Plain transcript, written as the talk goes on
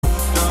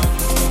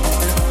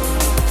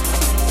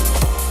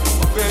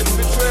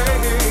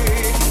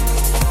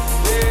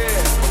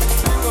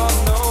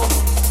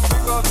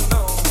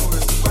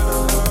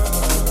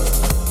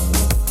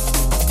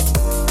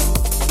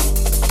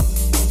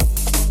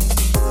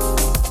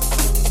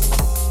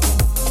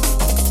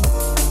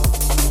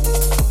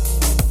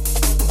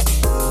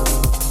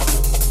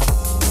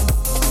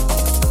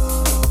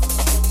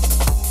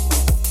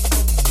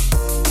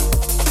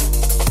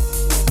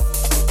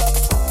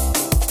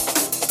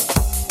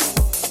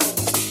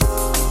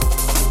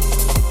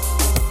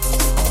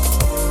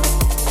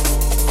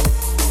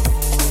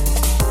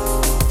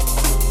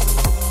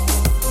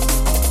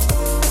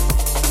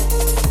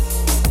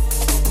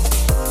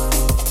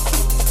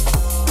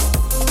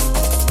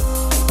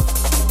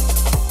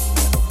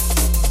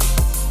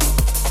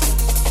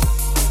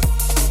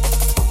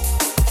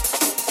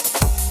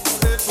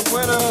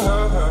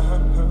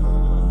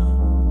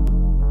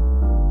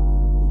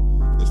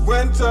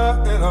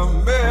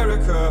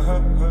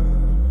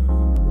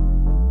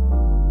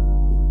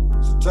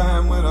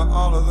Time when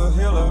all of the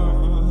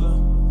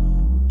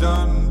healers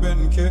done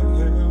been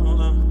killed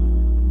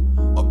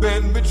or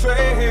been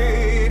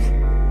betrayed.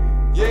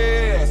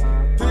 Yes,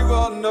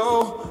 people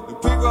know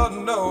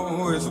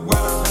it's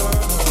winter.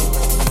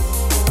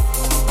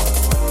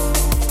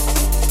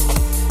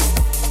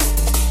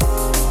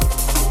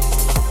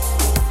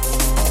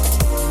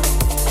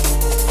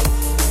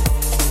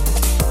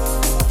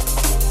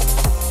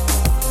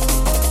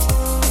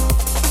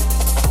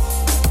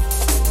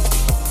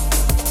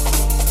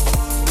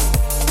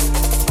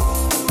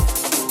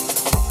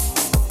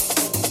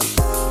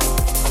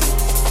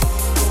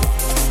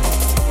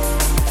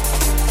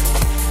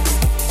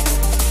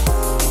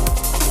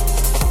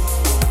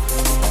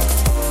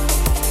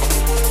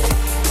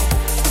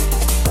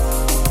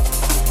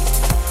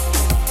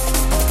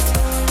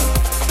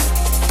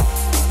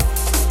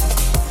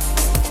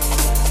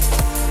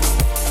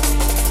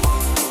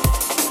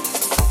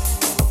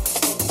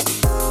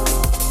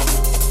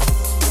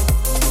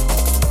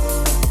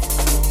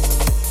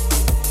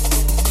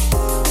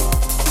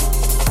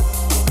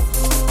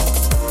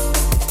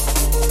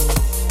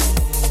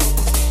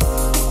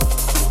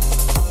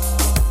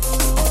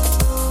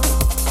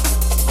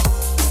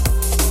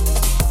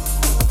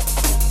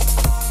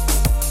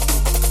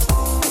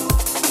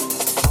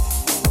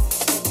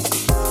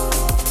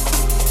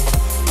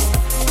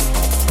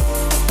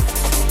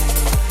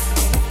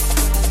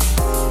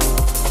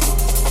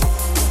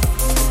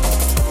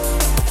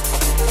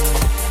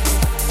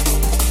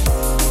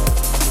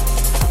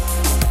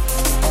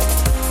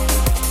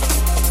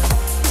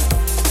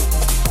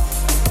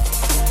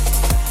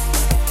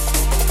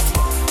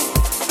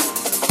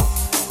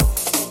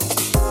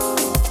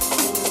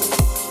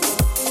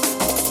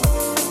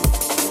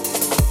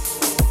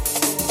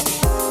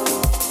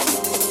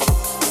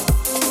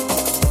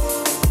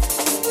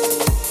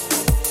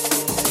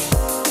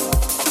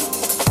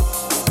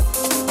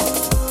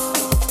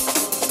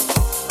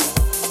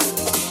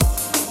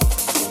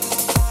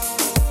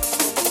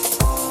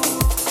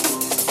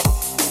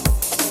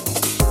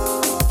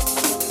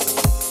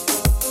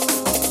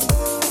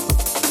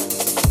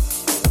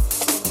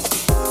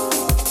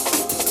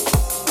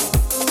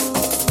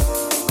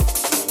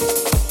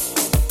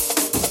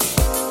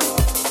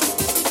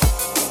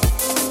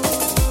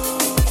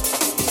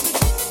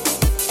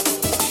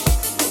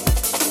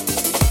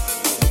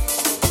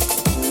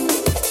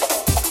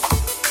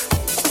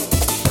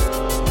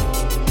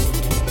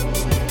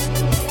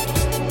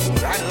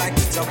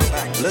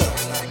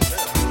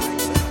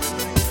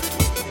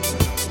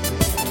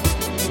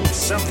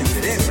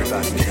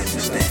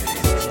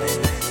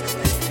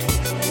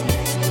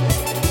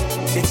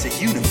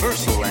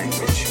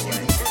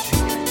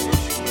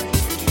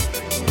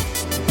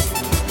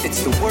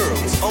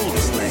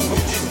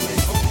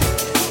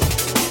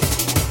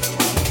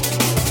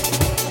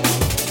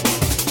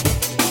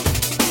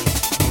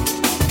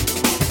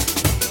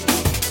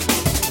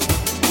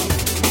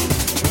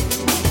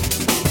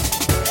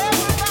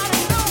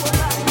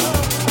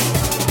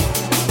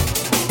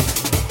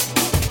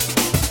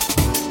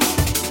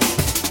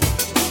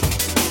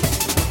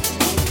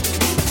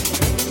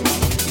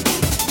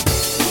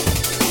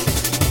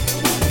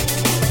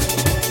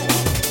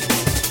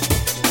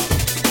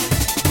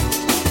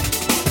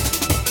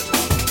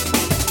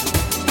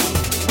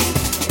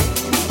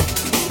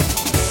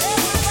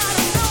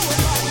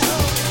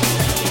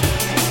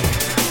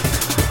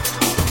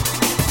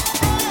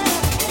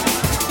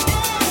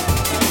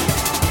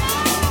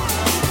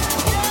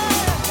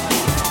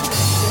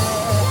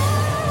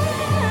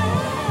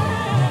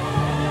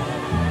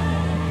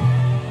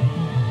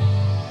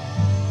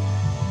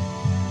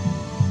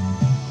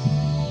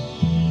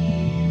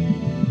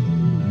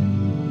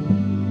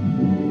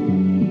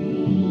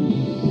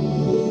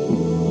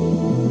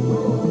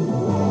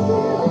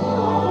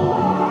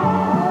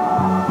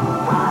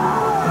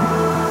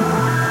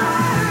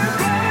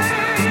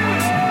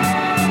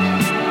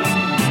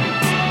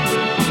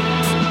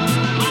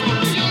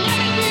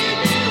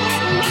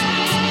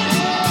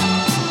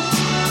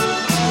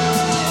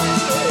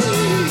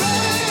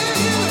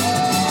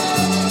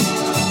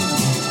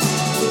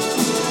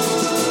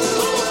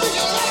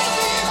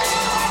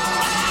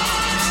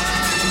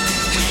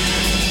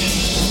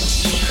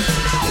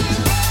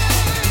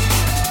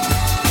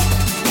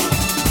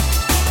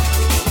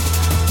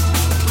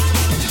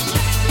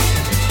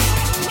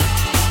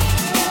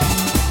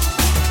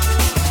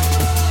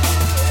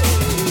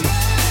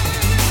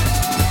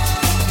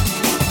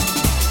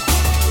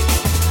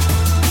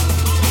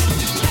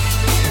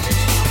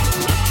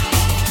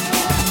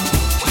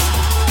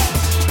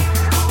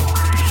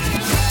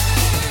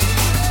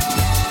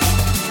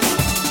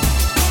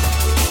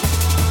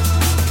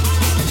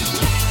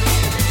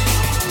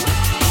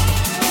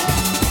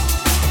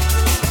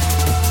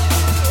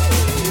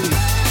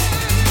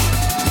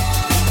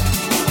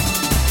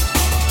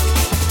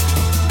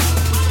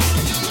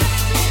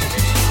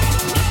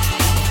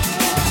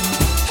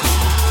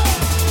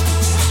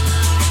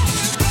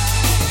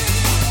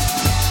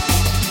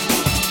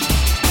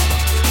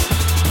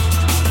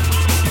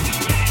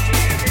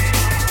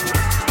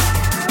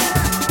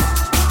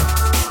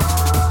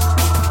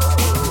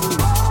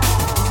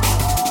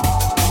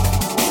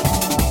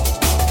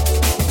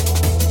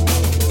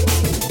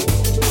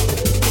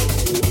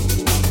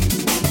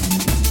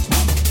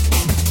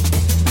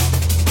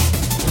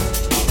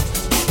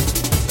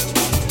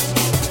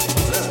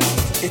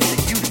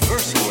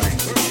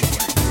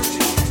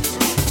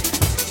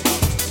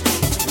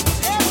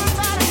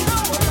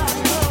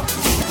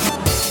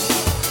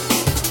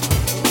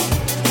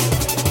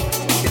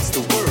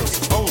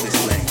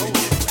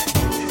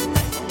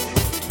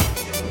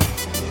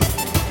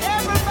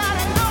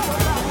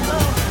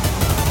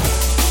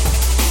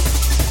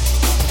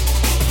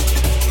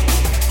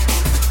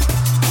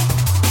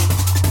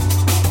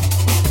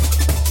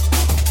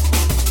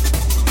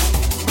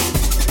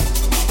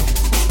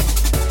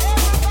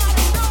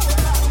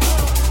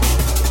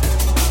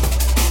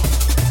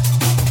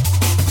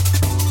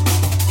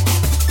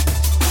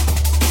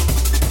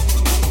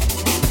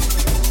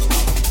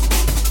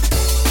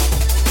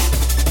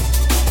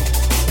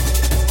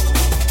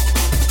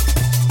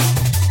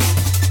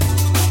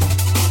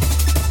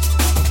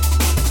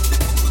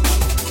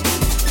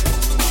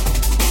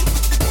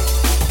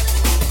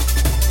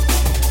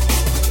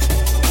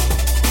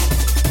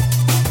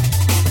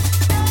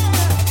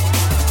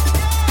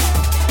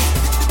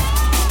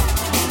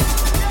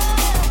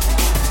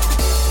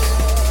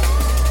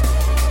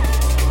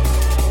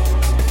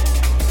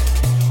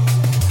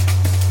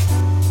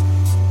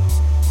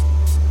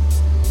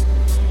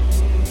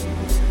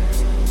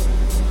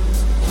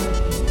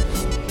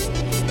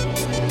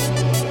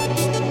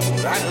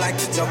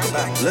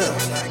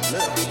 love.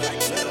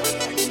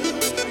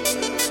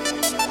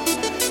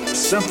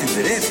 Something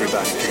that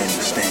everybody can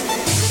understand.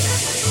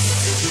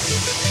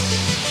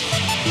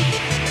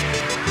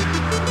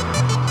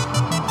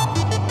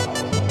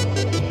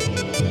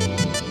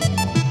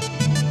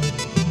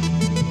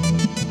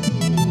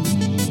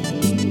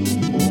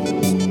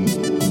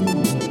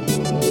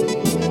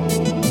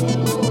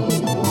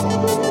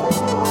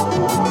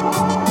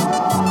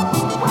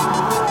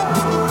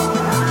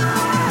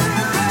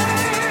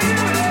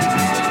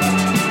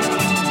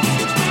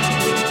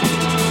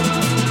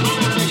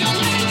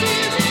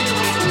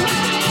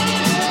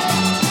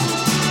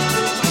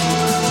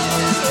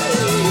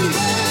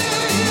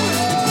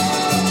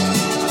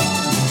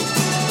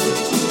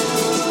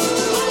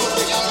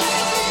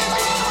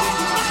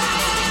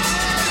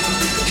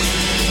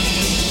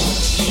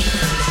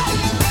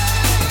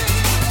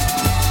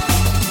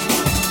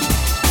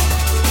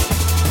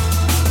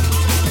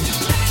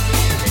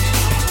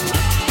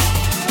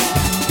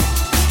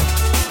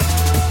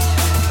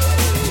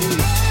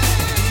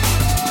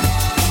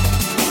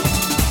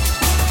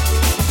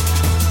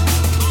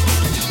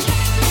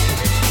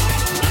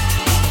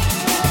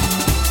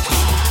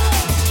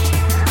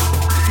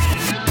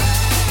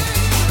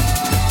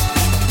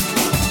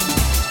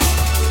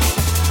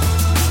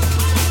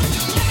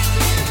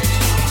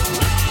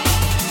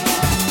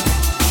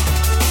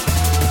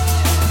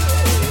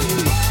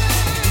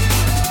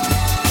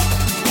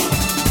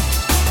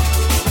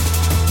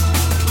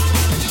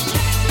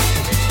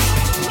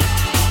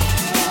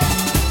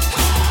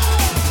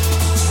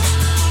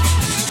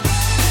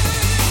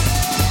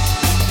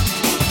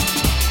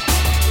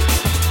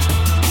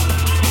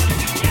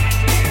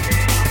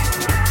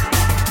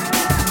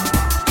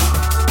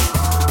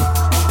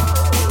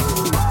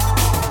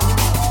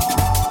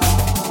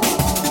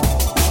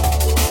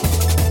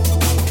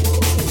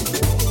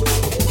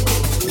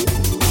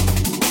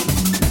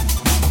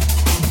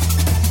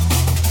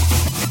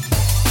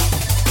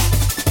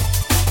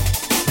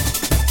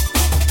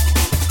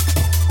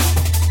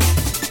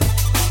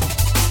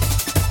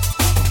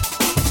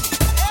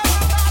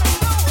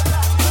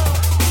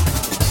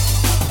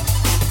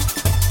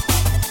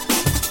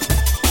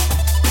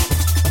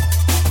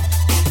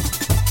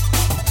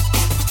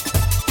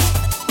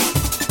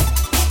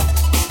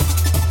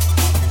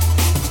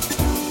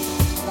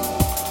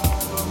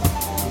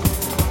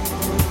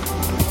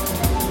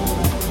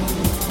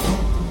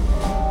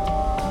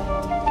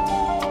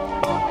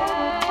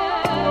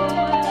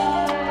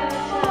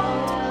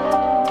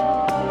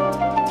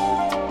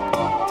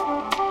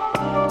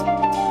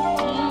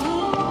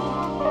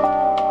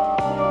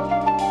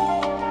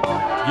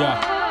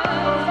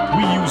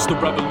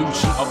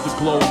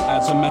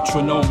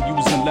 Metronome,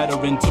 using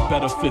lettering to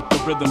better fit the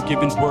rhythm,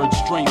 giving words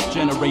strength,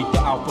 generate the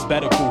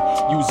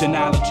alphabetical. Use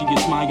analogy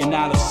as my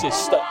analysis,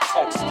 study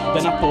text,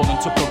 then I fall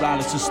into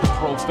paralysis, the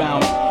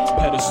profound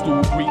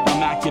pedestal, breathe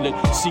immaculate,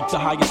 seek the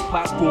highest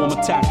platform,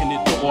 attacking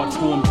it, the art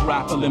form,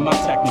 grappling my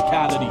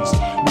technicalities.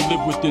 We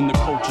live within the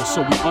culture,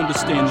 so we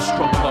understand the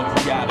struggle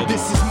of reality.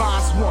 This is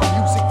Mars One,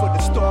 music for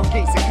the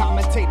stargates and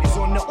commentators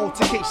on the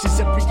altercations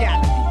of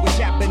reality, which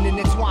happen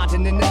intertwined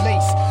and in the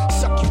lace.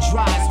 Suck you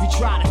dry as we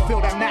try to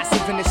fill that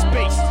massive inner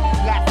space.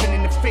 Laughing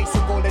in the face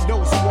of all of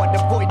those who are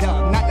devoid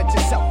of knowledge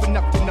yourself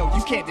enough to know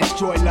you can't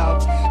destroy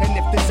love. And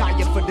if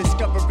desire for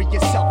discovery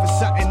yourself is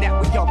something that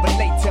we all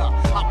relate to,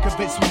 I'm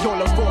convinced we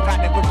all evolve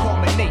out of a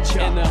common nature.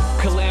 In a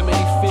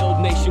calamity-filled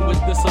nation with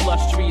this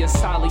illustrious,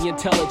 highly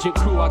intelligent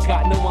crew, I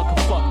got no one can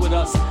fuck with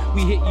us.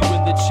 We hit you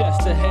in the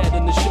chest, the head,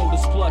 and the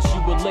shoulders plus.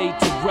 You were laid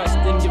to rest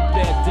in your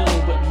bed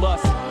dealing with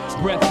lust.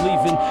 Breath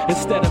leaving,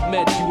 instead of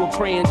meds, you were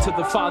praying to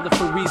the Father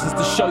for reasons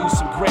to show you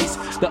some grace.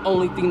 The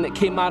only thing that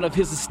came out of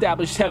his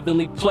established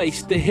heavenly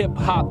place, the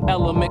hip-hop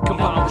element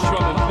combined with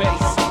drum and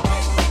bass.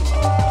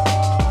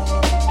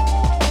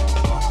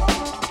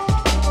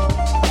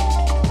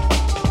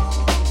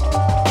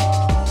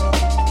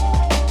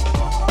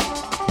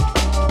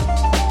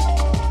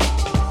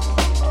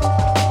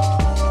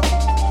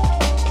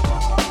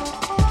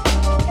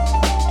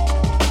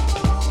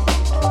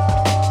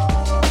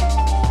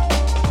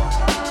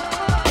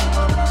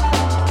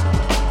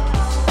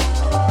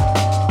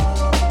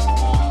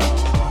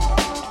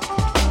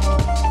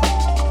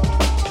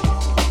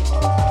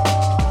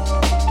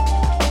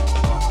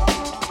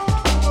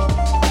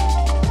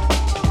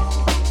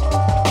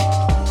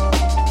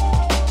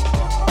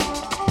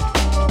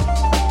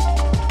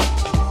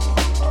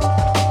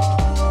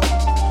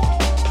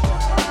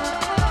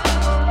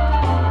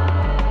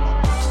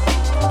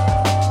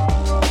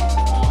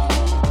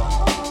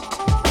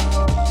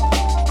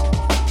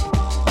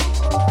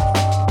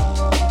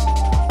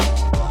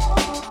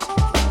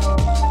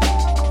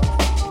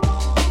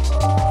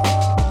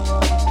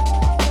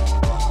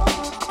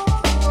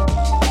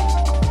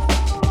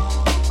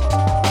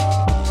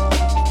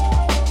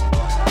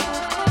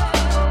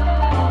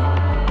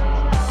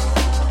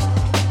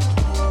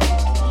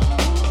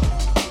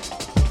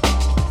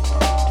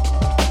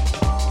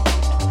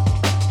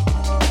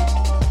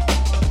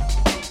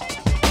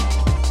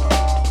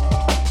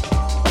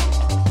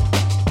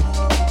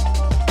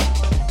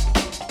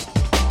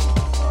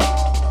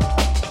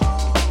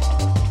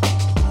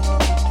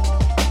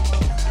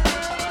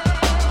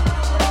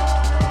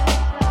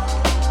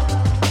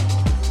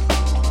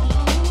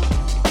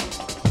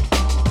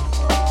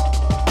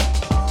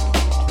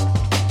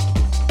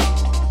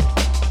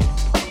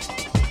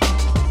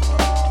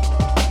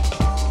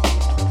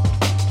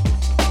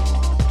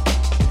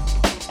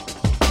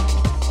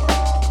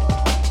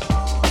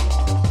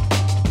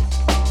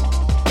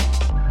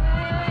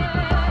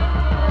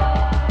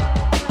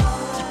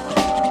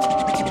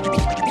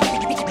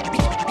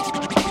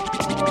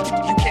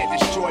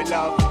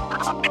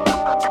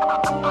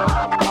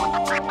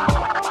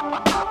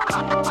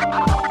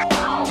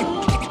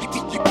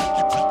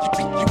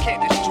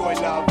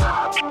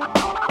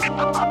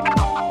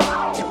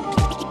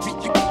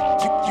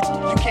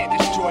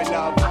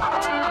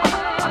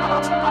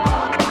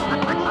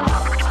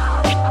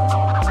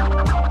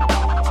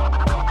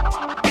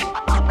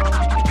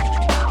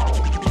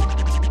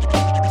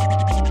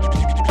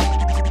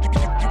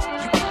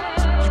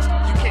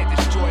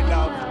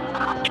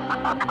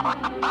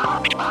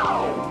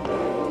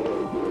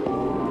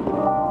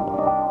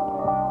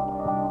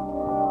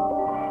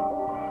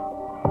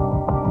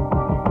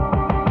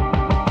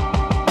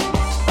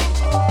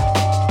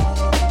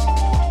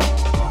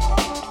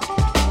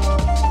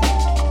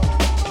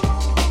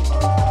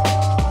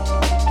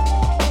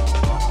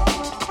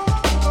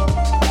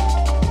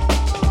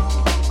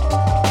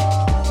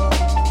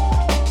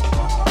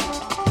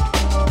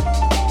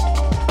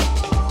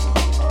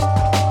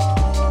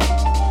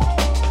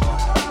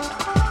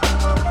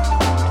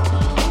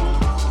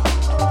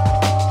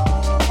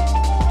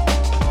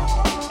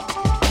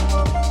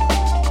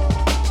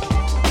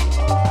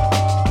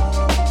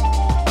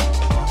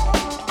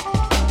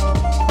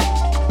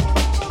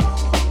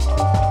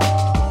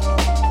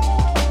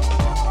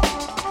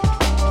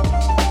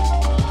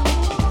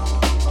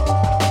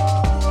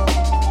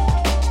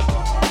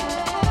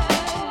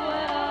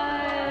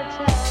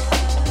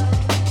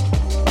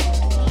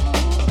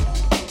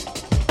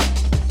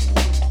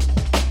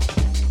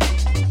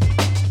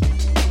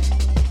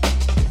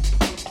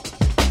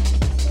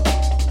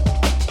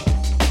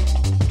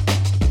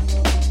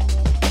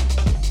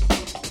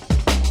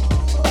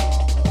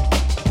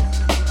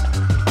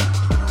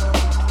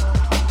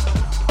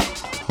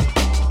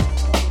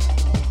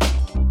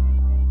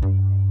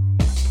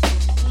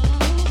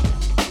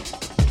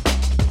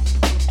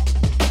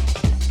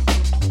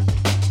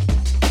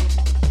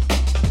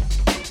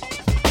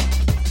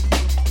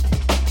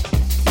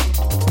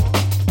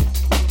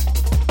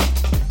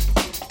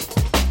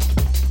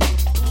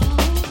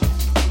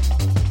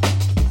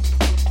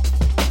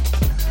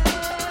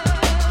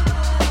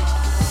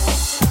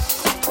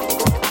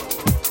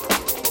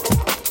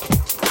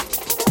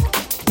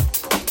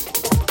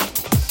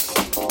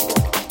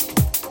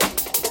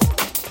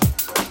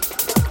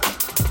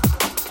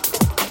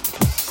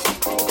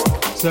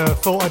 So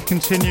thought I'd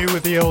continue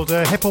with the old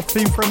hip-hop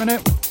theme for a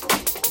minute.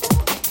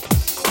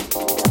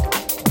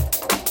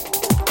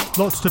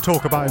 Lots to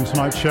talk about in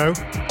tonight's show,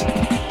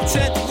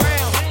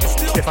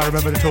 if I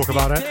remember to talk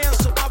about it.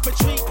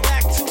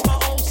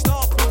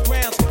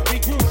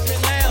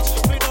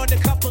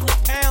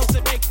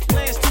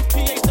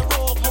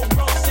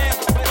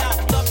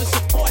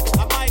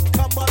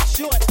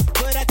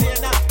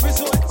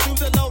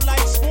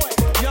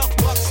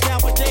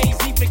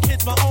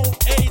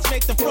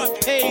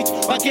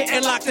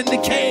 Getting locked in the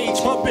cage,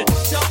 pumping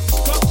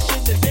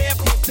self-destruction and their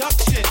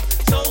production.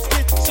 Souls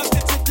get sucked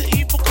into the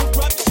evil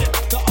corruption.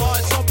 The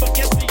odds are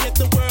against me and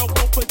the world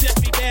won't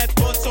protect me. Bad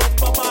thoughts on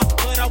my mind,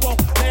 but I won't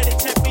let it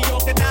tempt me.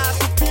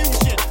 Organized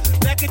confusion,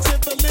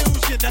 negative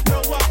illusion. I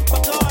throw up my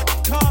guard,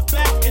 call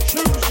back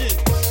intrusion.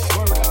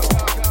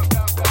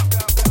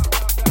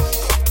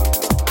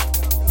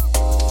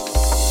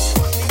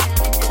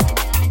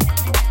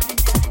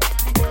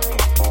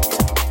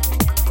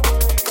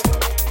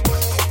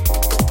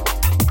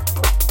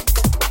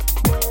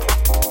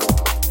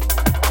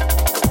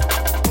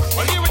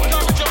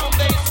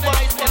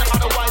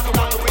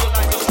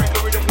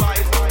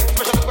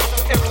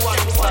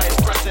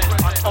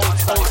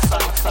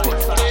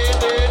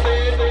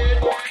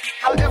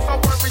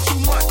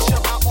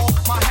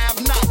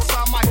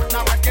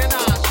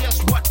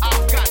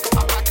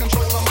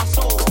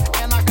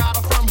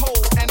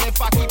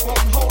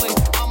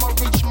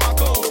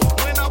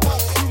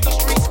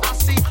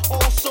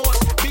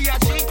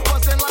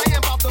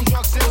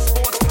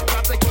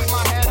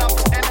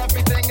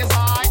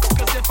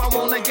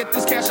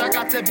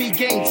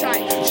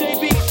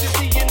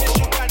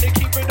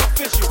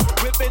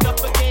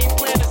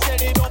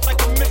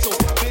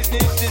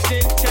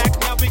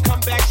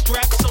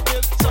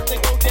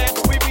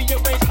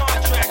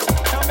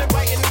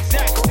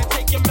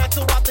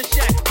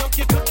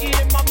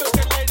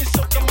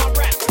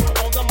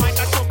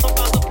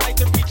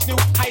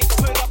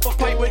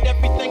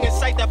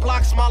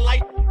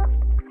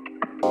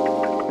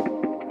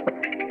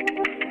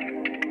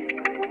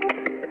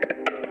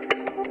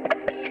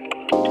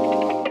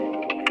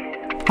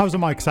 How's the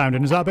mic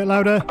sounding? Is that a bit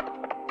louder?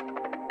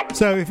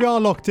 So if you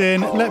are locked in,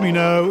 let me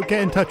know.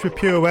 Get in touch with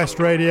Pure West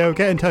Radio.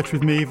 Get in touch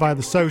with me via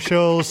the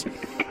socials.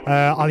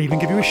 I'll even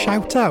give you a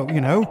shout out, you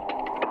know.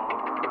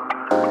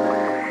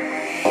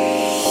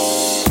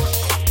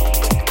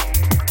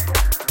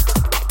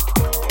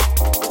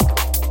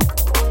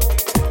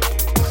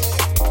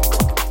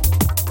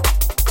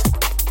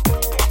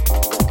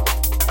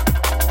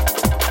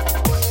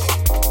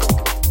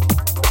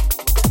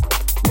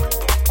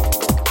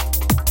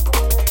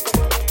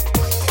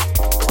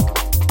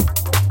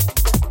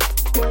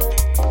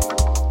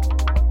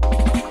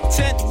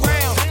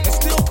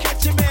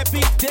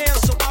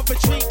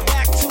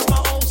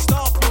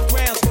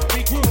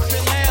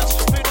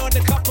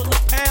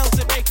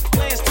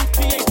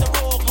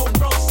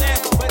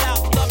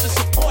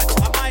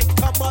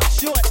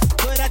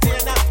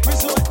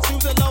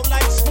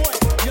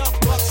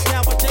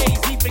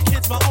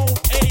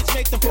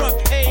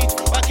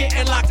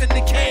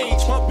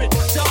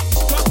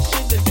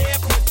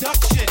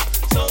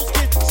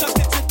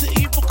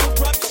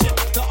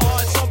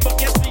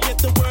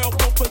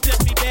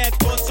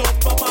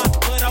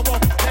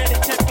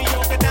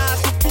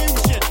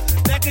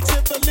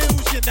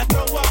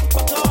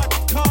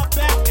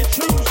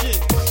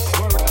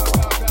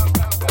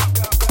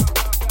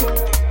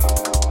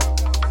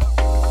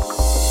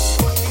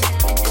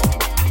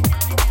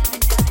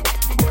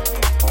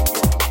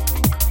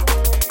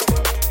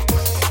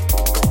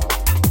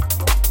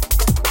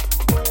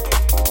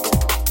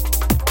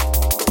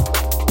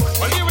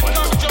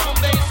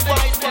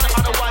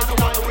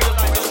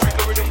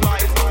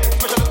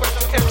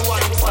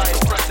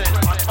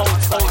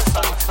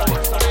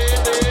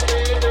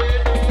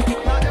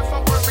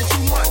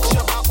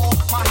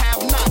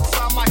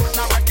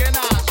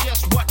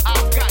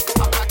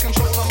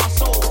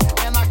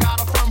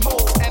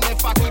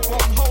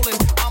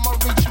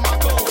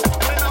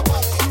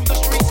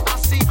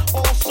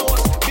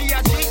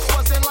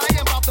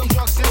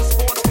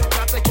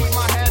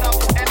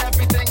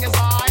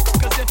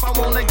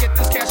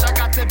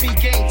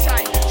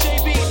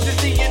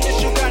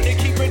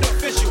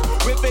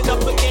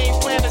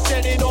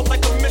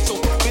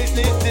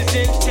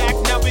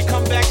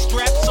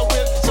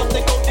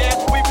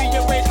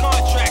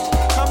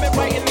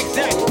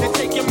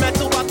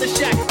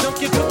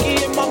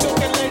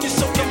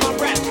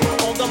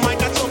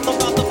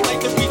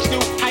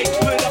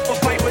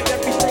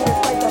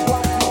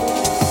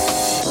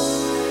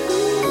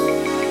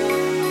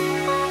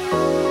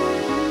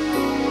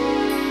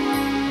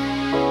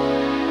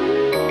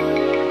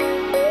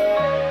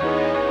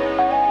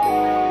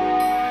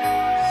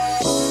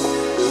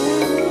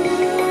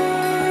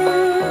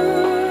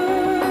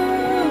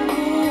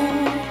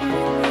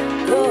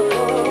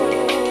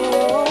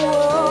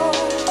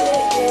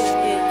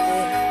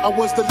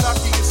 was the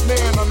luckiest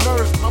first man on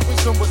earth. My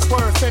wisdom was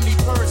worth any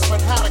purse,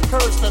 but had a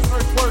curse that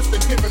hurt worse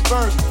than giving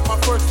birth. My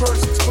first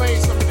verse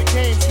explains some of the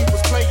games she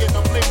was playing.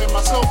 I'm blaming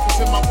myself, cause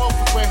in my wealth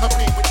was where her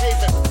pain was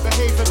haven.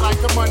 Behaving like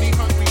a money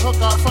hungry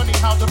hooker. Funny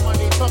how the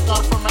money took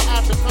her from an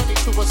avid honey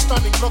to a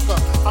stunning looker.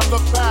 I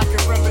look back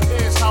and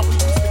reminisce how we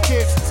used to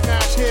kiss and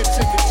smash hits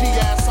in the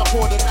G-ass. I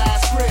bought an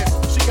ass wrist.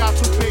 She got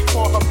too big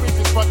for her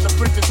bridges, but the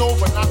bridge is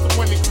over. Not the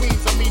one in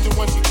Queens, I mean the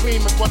one she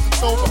dreamed and wasn't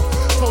sober.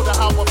 Told her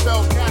how I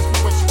felt, asked me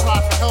when she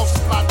cried for help.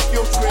 Supplied the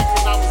guilt trip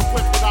when I was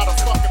whipped without a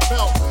fucking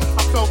belt.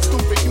 I felt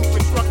stupid, you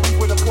struck me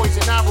with a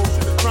poison arrow.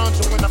 Should've drowned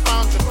you when I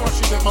found you,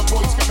 crushing in my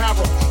voice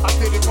Camaro. I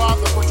didn't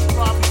bother, but you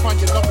probably find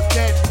your lover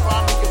dead. You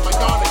robbed me in my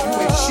honor, you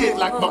ain't shit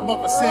like my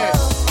mother said.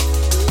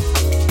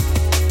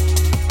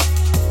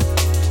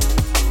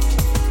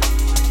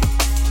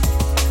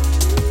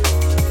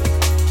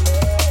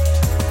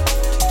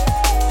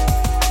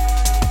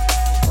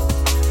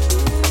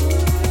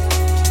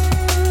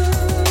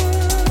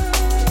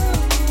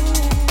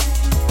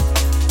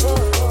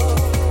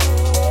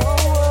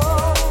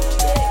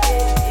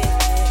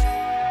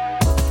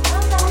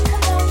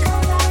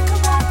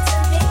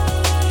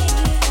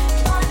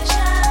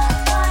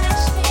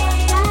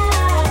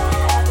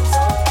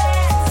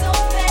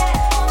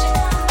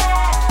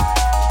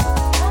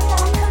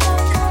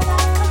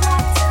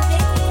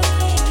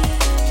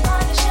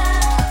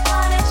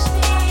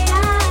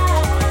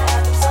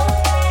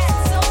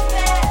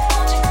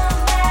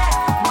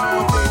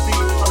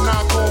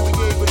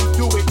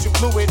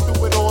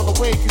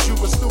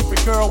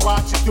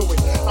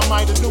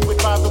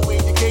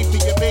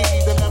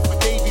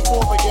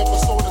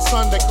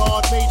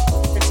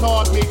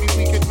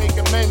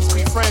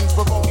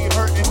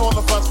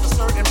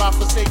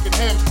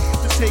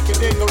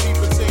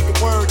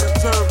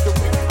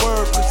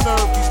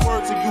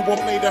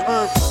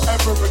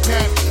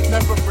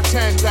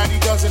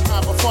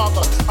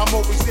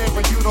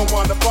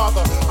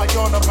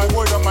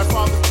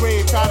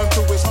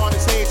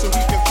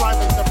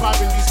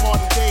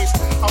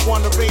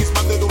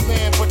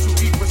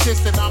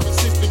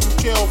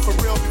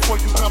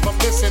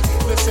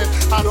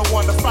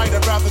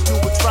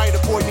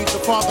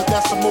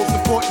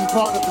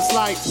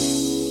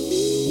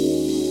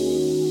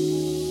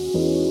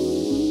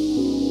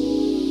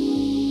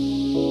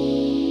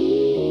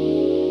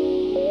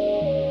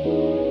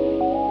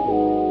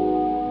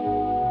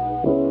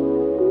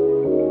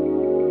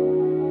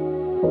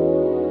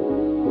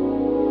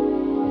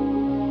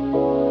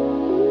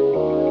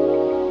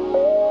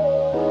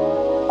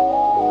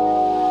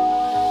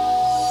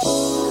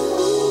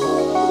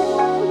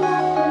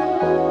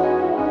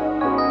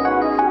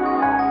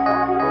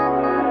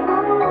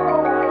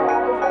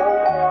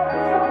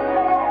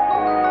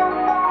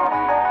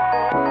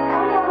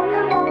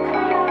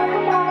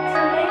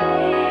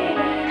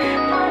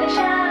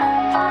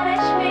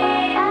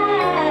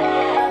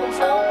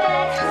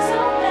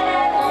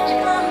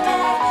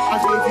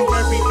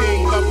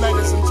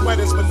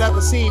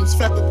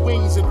 Feathered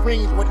wings and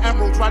rings with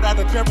emeralds right out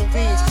of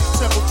Geraldine's.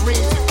 Several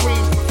dreams and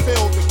dreams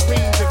fulfilled, the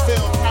dreams and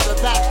filled.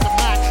 Cadillac the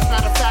Mac,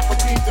 matter of fact, we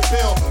keep the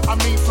bill. I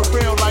mean for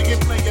real, like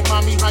it playing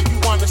mommy, how you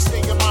wanna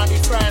stay your money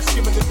trash,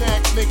 skimming the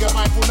next nigga,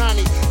 my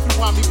punani. You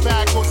want me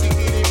back, cause he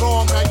did it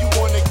wrong. Now you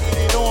wanna get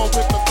it on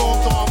with the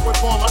gold on,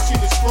 with all my shit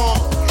is strong.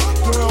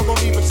 Girl,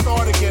 don't even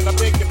start again, I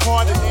beg your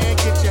pardon, man.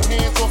 Get your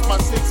hands off my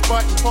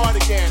 6-button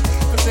cardigan.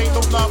 Cause ain't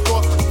no love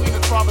lost between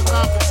as far as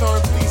I'm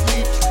concerned. Please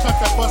leave, cut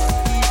that busted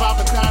Eve, I've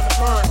been time to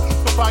burn.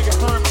 Go buy your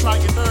herb, try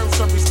your nerves,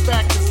 some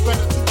respect. It's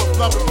better to have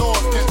love and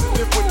lost than to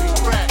live with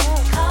regret.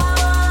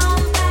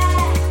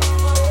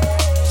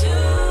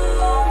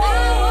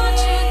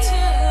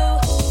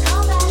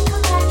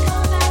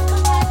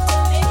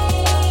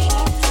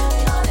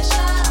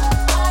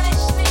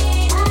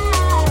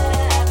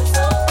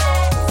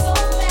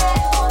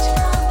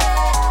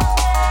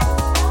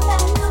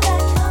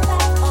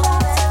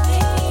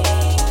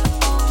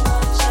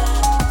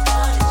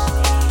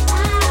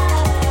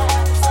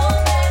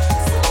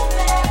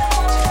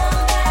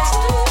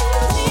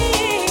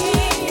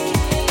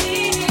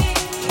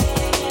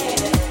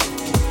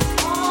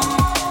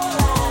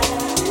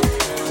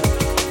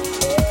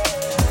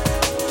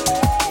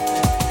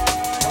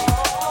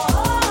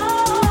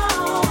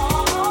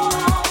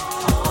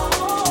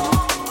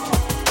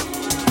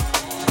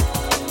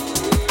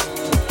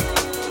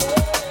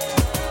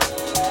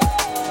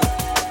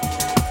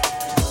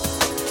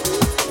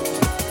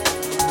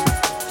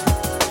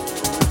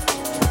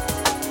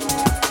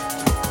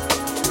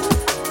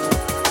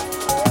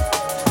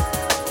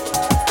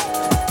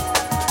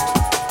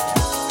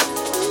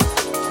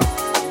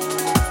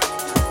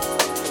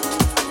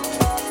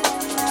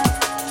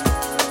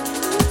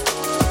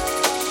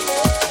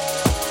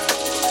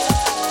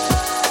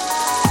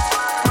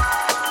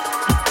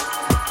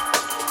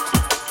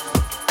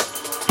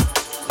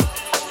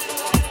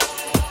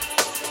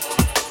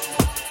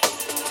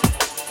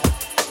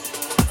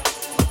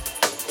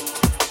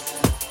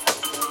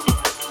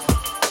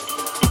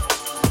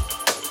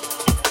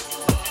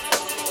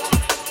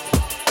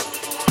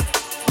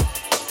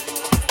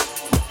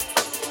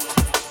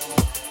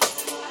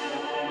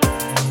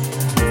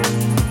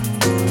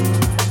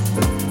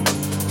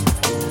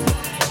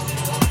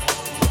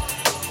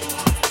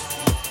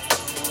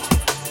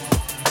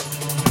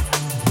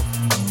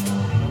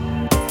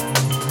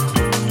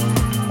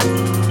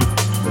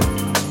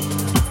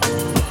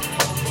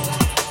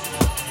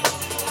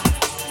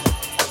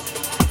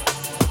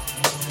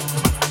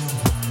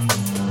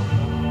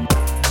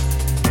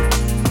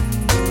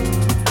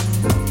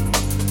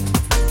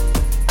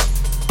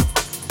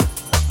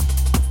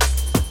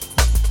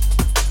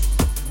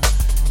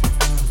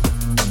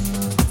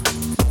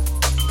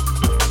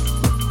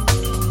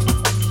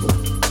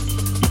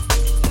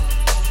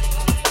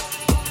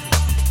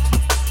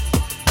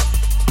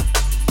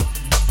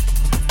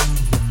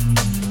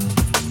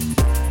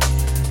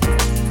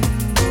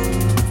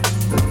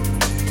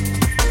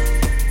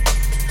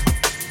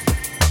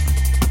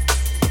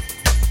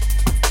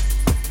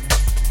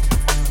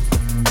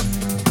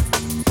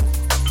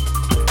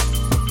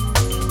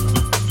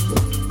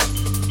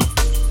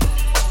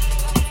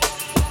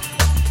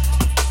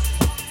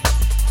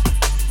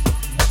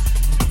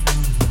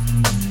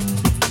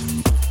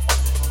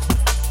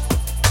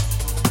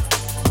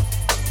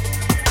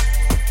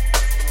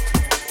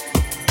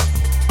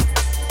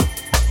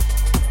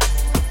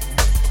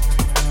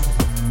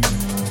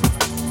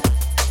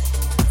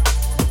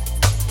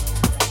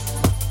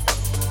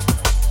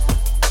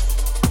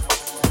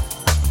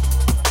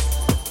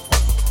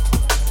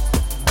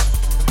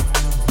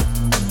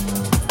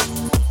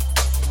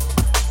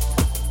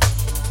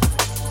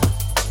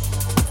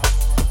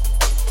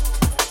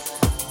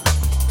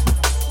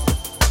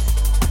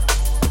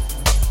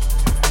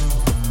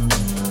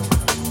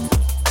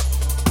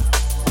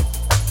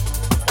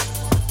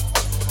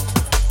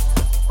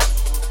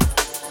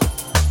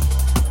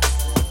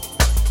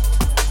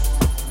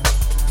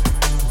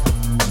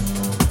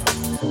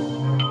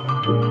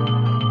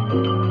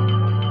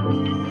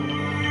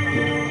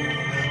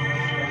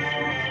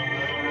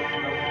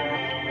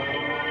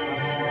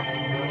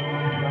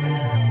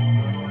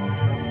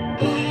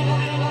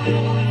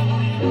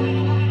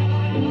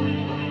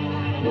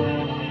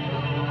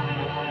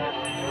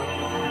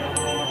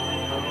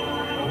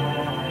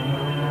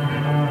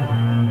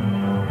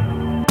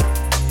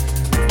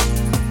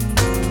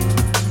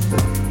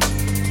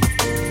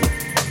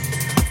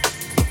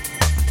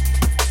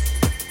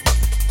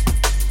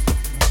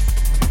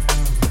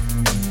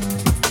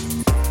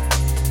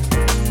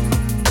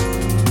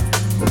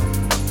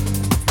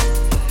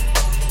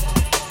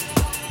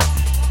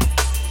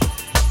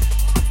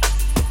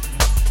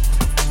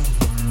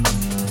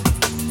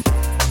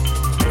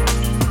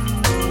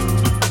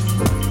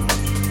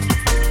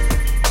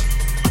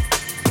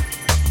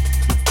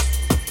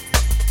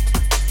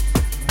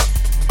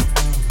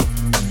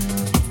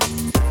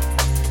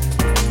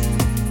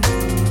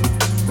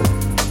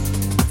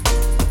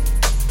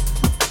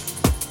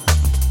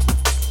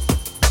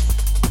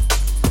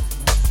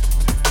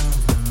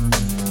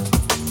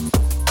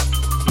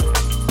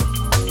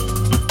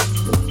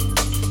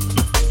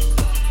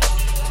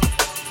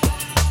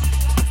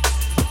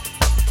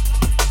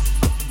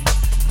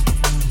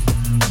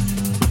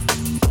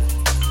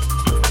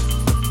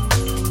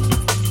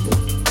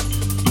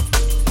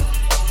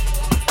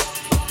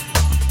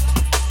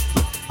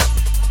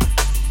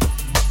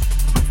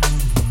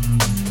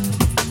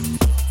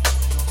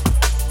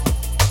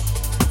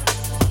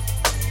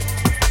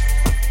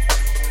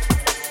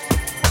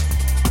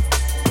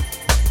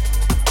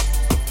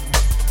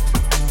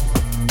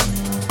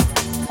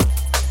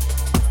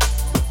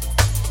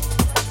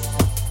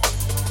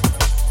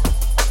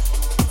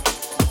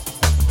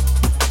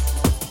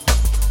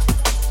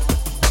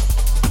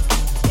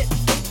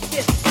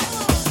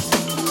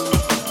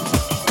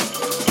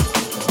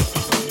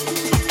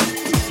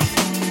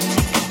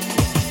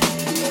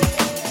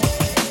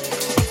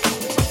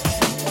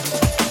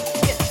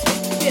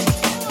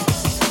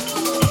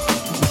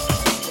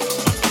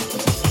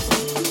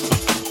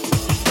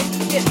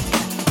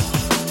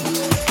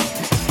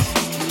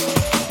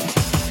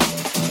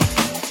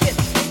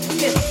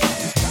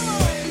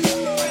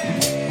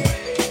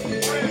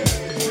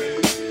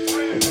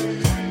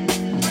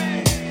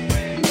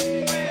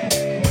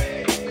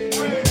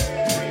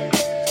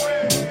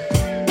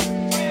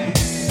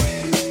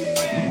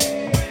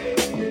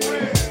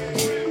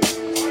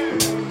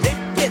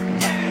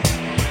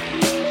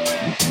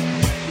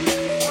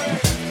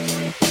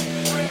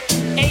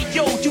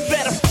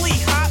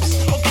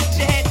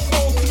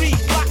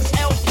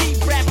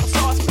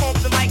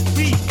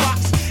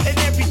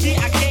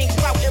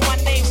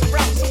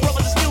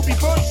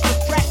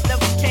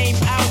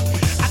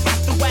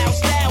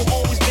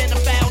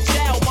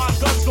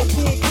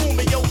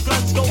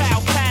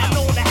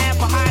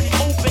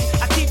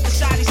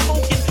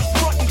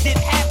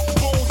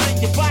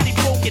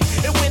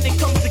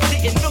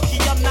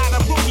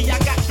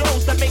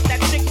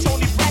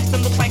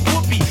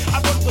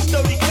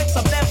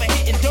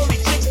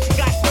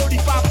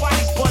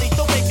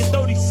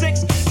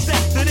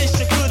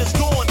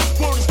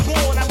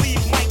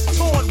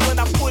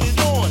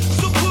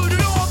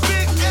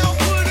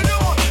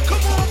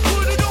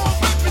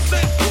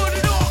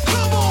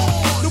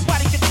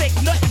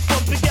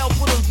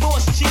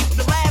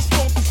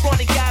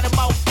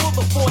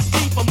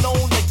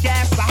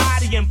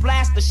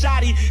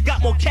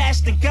 Got more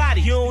cash than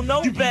Gotti. You don't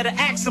know? You better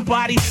ask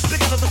somebody.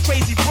 Bigger than a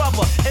crazy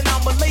brother, and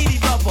I'm a lady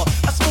lover.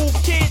 A smooth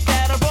kid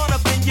that'll run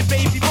up in your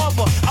baby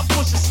mother. I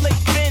push a slick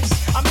Benz.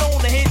 I'm known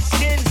to hit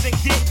skins and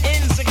get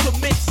ins and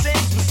commit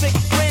sins with sick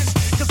friends.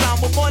 Cause I'm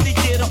a money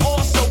getter,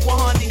 also a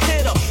honey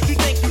hitter. You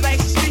think you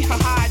nice to see how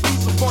high I do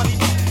some funny.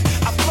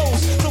 I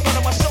flows to one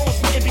of my shows,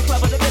 wouldn't be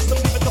clever than this. I'm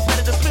even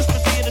competitive,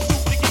 Christmas, and the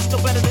truth begins no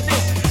better than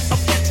this. I'm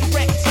catching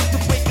wrecks at the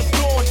break of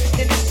dawn.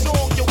 In this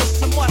song, yo,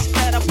 it's a must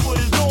that I put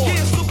it on.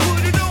 Yeah, so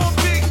put it on,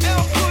 Big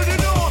L, put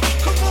it on.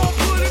 Come on,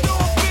 put it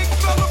on, big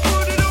fella,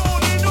 put it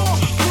on and on.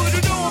 Put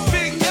it on,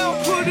 Big L,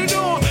 put it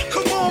on.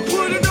 Come on,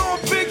 put it on,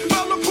 big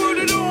fella, put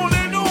it on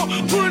and on.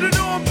 Put it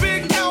on,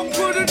 Big L,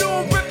 put it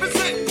on,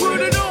 represent,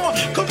 put it on.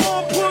 Come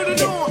on, put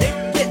it on.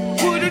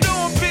 Put it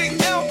on,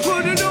 Big L,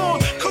 put it on.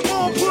 Come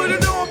on, put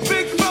it on,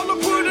 big fella,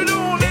 put it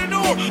on and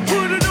on.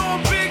 Put it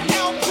on, Big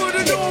L, put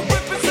it on,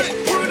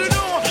 represent, put it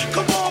on.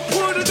 Come on,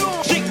 put it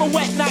on. Drink my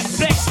wet, not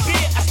black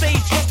beer. I stay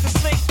dressed to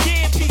slick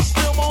gear. Peace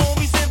still my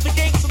homies in the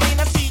gang, Celine,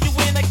 I see you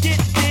when I get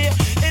there.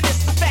 And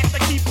it's the fact I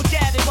keep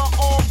forgetting my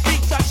arm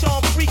beats. I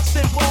charm freaks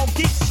and bomb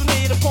geeks who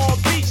need a Palm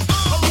Beach.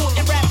 I'm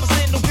putting rappers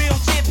in the real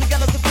jam.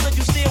 Together the villain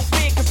you still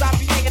win. Cause I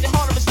be hanging it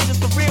harder, the shit is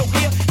the real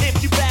here.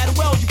 If you battle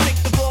well, you pick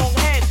the wrong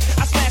head.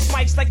 I smash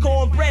mics like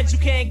cornbread. You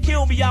can't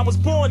kill me, I was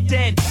born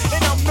dead.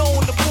 And I'm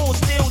known to pull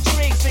steel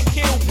drinks and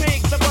kill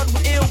pigs. I run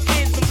with ill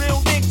kids and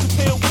real niggas who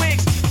fill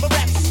wigs. My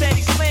raps are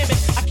steady slamming.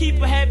 I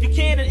keep a heavy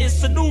cannon.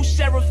 It's a new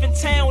sheriff in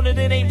town and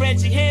it ain't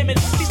Reggie Hammond.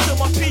 He's still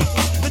my people,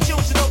 the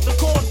children of the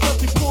corn.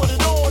 Cause we put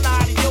it on,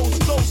 adios,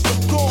 ghost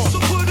of gone. So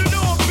put it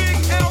on, Big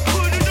L,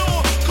 put it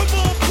on. Come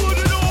on, put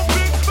it on,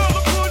 big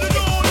fella, put it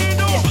on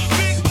and on.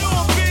 Big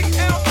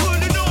L,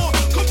 put it on.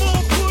 Come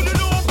on, put it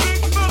on,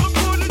 big fella,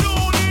 put it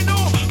on and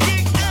on.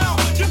 Big L,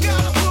 you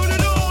gotta put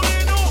it on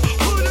and on.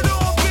 Put it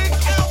on, Big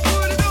L,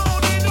 put it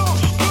on and on.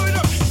 Put it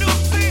up, no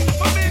C,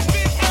 my man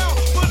Big L.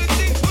 For the D,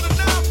 for the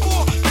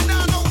 9-4, the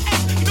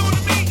 908, you know what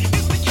I mean?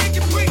 It's the king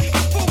and free,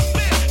 the full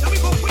man. Now we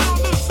gon' put on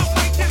a little something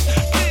like this.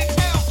 Big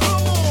L,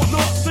 come on.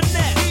 North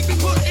Finesse, we be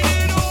putting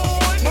it on.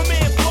 My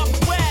man Buck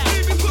Wild,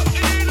 we be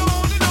putting it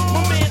on and on.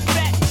 My man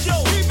Fat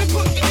Joe, we be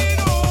putting it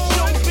on.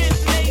 Joe Biz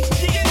Nate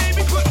G, they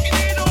be putting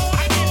it on.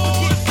 I never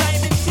get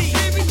Diamond T,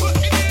 they be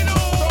putting it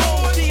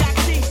on.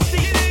 DITC,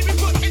 they be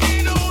putting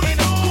it on and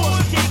of course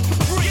King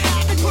Capri,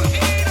 I be putting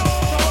it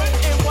on.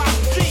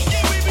 NYC,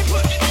 yeah, we be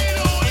putting it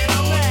on and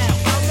I'm out.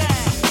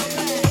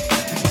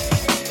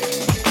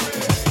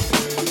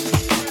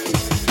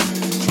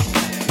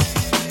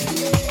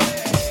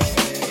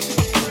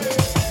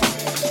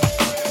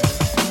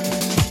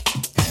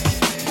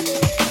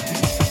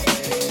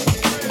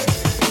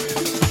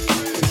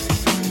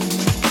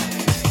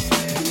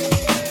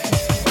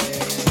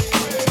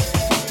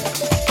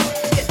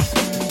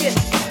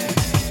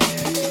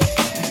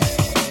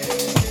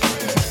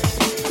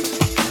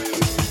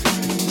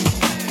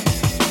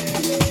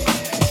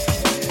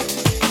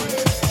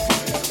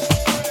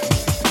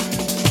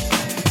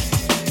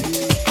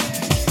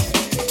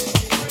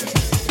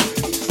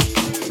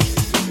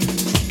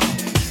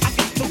 I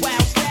got the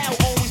wild style,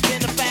 always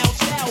been a foul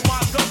child. My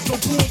guns go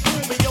boom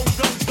boom and your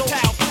guns go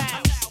pow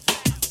pow.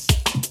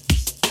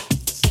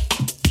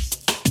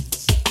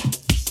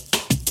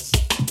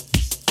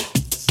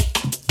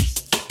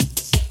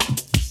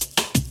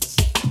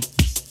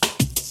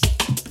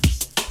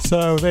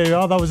 So there you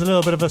are. That was a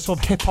little bit of a sort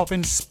of hip-hop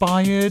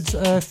inspired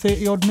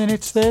 30-odd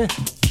minutes there.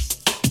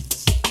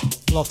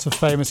 Lots of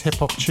famous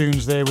hip-hop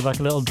tunes there with like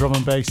a little drum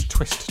and bass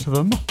twist to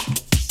them.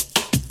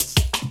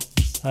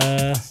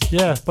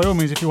 Yeah, by all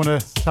means, if you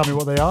want to tell me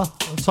what they are.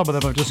 Some of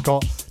them have just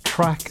got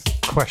track ?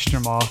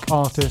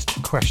 Artist ?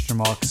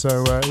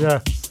 So yeah,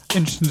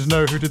 interesting to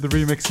know who did the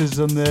remixes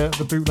and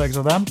the bootlegs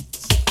of them.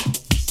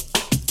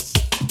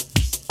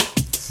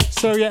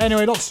 So yeah,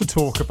 anyway, lots to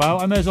talk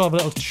about. I may as well have a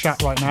little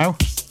chat right now.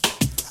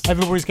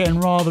 Everybody's getting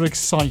rather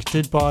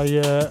excited by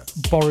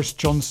Boris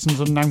Johnson's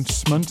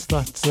announcement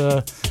that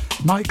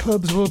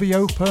nightclubs will be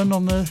open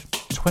on the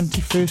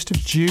 21st of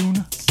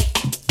June.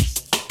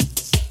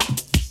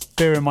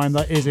 Bear in mind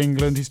that is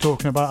England he's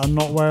talking about and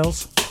not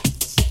Wales.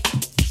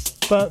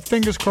 But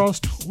fingers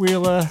crossed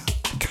we'll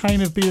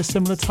kind of be a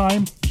similar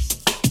time.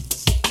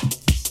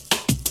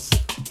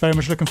 Very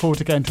much looking forward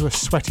to getting to a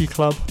sweaty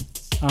club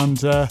and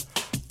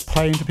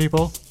playing to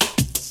people.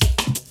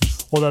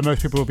 Although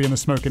most people will be in the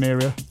smoking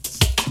area.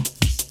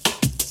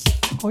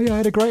 Oh yeah, I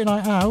had a great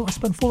night out. I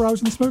spent 4 hours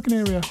in the smoking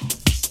area.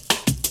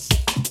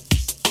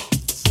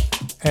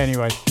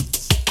 Anyway,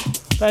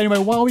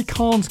 while we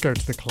can't go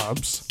to the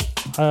clubs,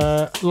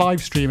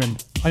 live streaming.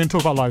 I'm going to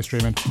talk about live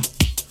streaming.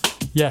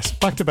 Yes,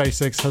 Back to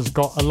Basics has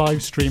got a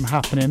live stream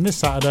happening this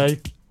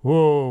Saturday.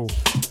 Whoa.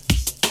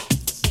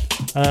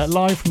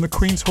 Live from the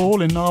Queen's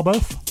Hall in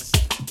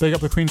Narberth. Big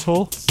up the Queen's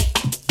Hall.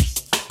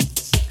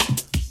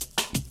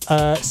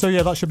 So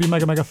yeah, that should be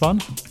mega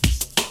fun.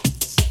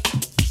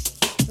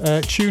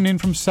 Tune in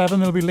from 7.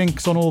 There'll be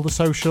links on all the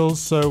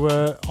socials.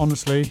 So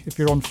honestly, if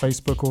you're on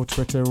Facebook or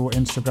Twitter or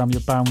Instagram,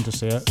 you're bound to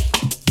see it.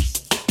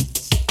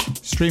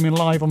 streaming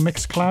live on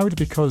Mixcloud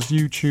because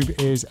YouTube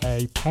is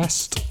a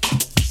pest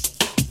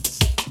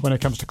when it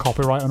comes to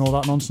copyright and all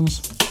that nonsense.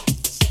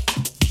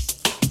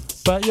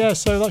 But yeah,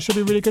 so that should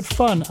be really good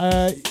fun.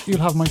 You'll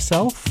have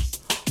myself,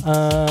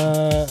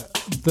 the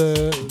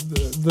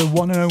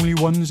one and only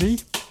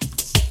onesie,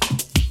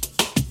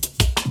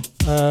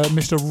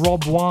 Mr.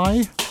 Rob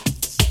Y,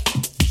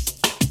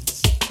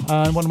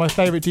 and one of my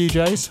favourite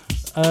DJs,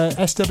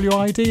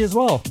 SWID as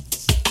well.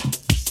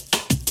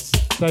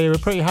 So yeah, we're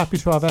pretty happy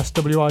to have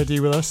SWID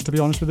with us, to be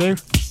honest with you.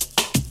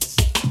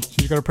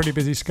 She's got a pretty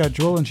busy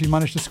schedule and she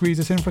managed to squeeze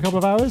us in for a couple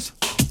of hours.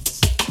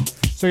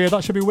 So yeah,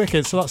 that should be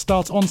wicked. So that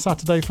starts on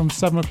Saturday from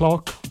 7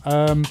 o'clock.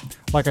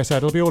 Like I said,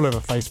 it'll be all over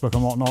Facebook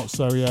and whatnot,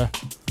 so yeah.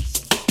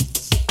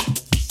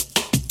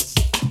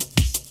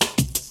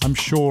 I'm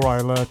sure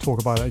I'll talk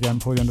about it again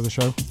before the end of the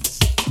show.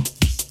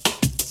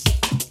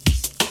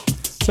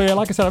 So yeah,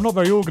 like I said, I'm not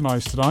very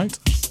organised tonight,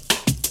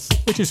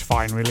 which is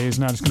fine really,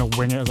 isn't it? I'm just going to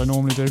wing it as I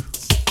normally do.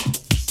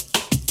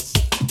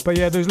 But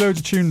yeah, there's loads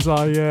of tunes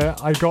I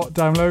got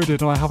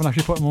downloaded and I haven't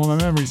actually put them on my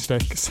memory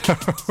stick, so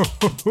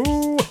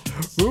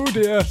oh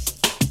dear.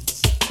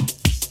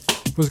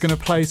 Was going to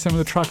play some of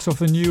the tracks off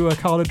the new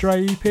Carla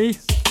Dre EP.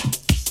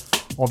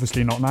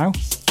 Obviously not now.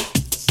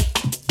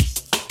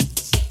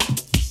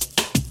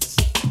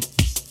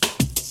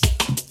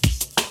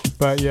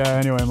 But yeah,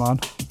 anyway,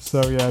 man.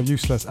 So yeah,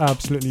 useless,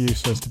 absolutely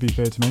useless to be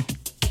fair to me.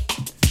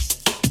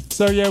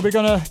 So yeah, we're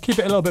going to keep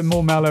it a little bit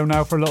more mellow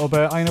now for a little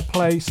bit. I'm going to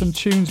play some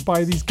tunes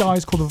by these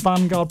guys called the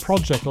Vanguard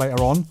Project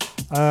later on.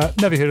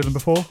 Never heard of them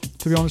before,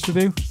 to be honest with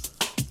you.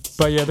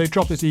 But yeah, they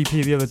dropped this EP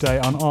the other day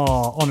and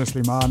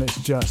honestly man, it's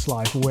just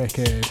like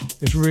wicked.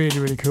 It's really,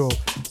 really cool.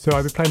 So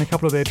I'll be playing a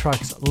couple of their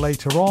tracks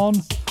later on.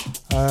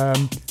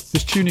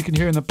 This tune you can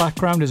hear in the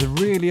background is a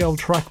really old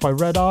track by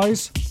Red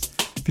Eyes.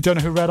 If you don't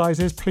know who Red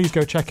Eyes is, please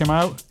go check him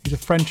out. He's a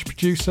French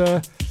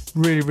producer,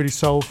 really, really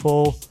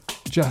soulful.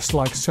 Just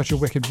like such a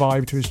wicked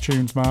vibe to his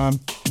tunes, man.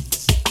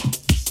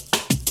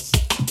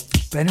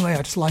 But anyway,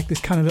 I just like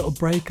this kind of little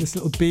break, this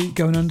little beat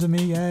going under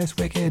me. Yeah, it's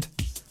wicked.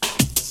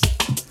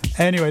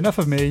 Anyway, enough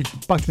of me.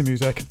 Back to the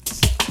music.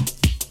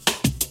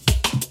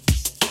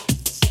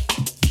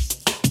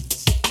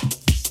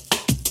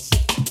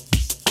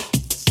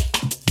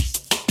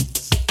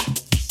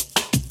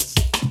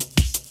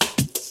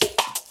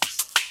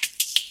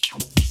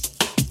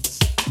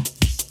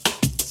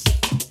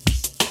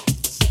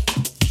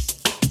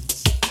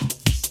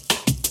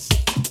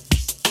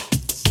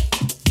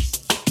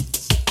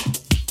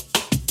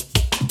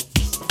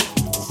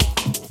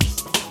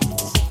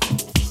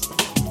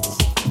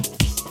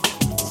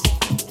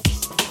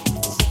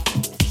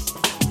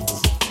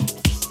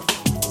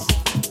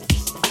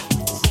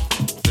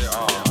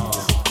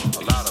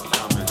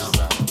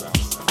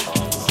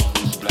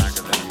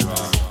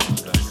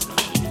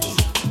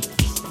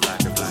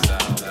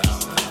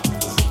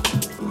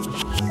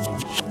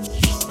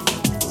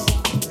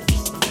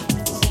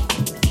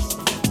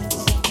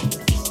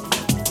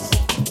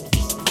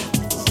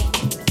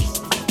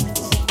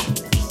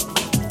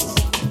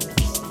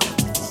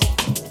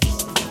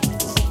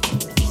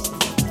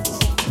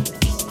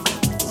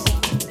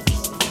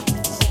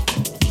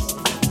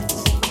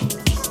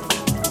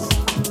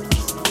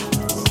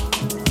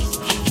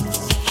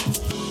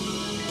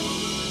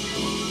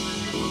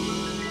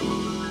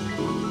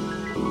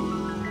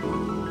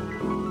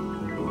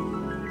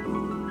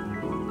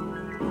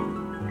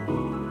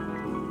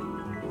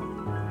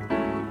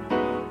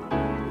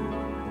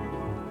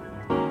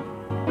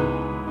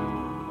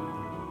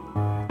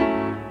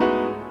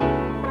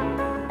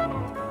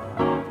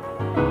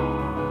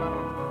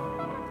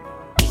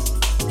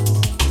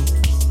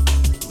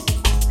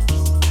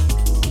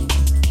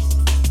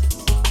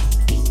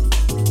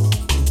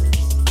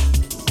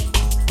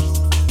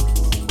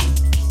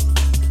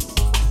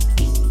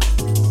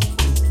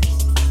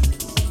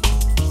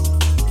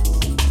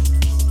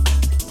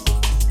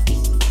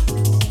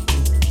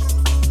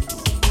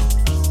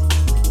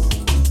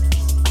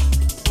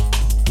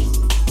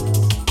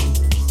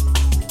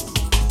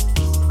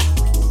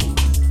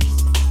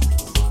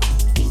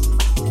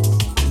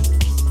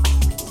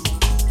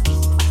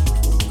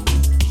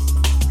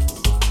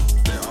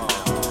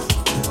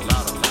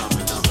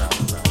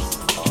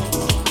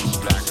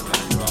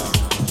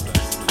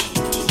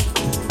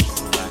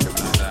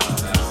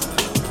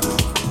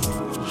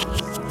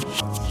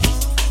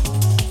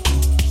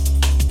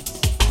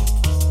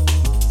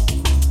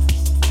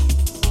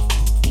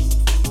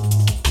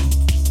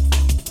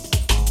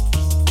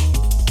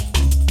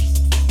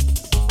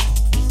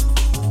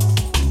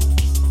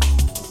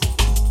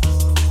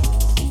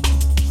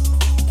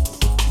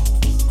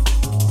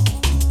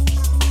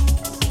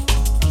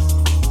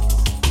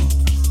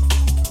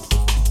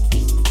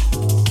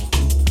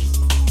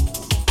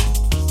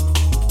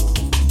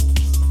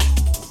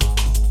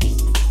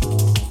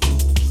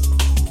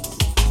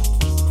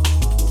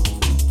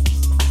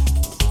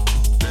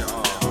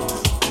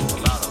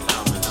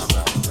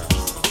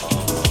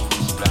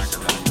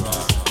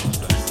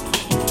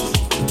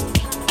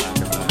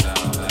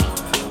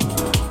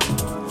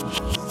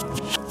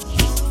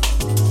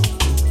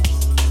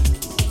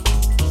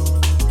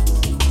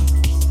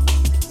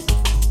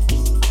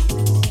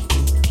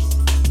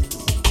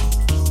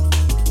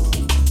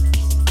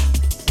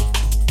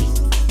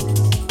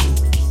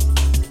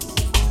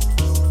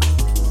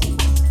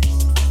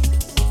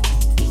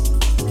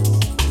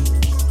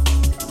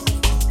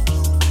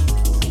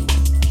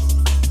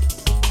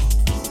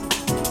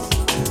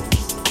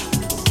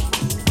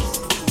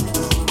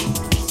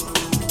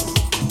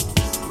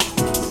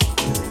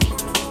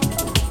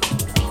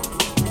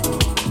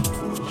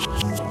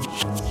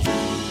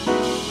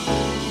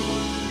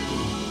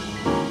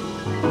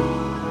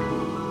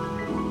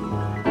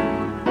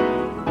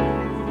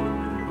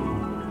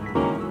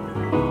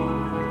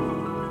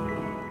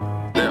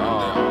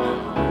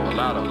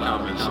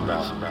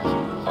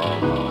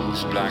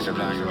 blacker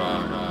than you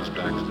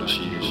are.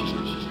 She's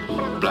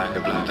blacker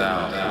than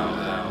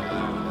thou.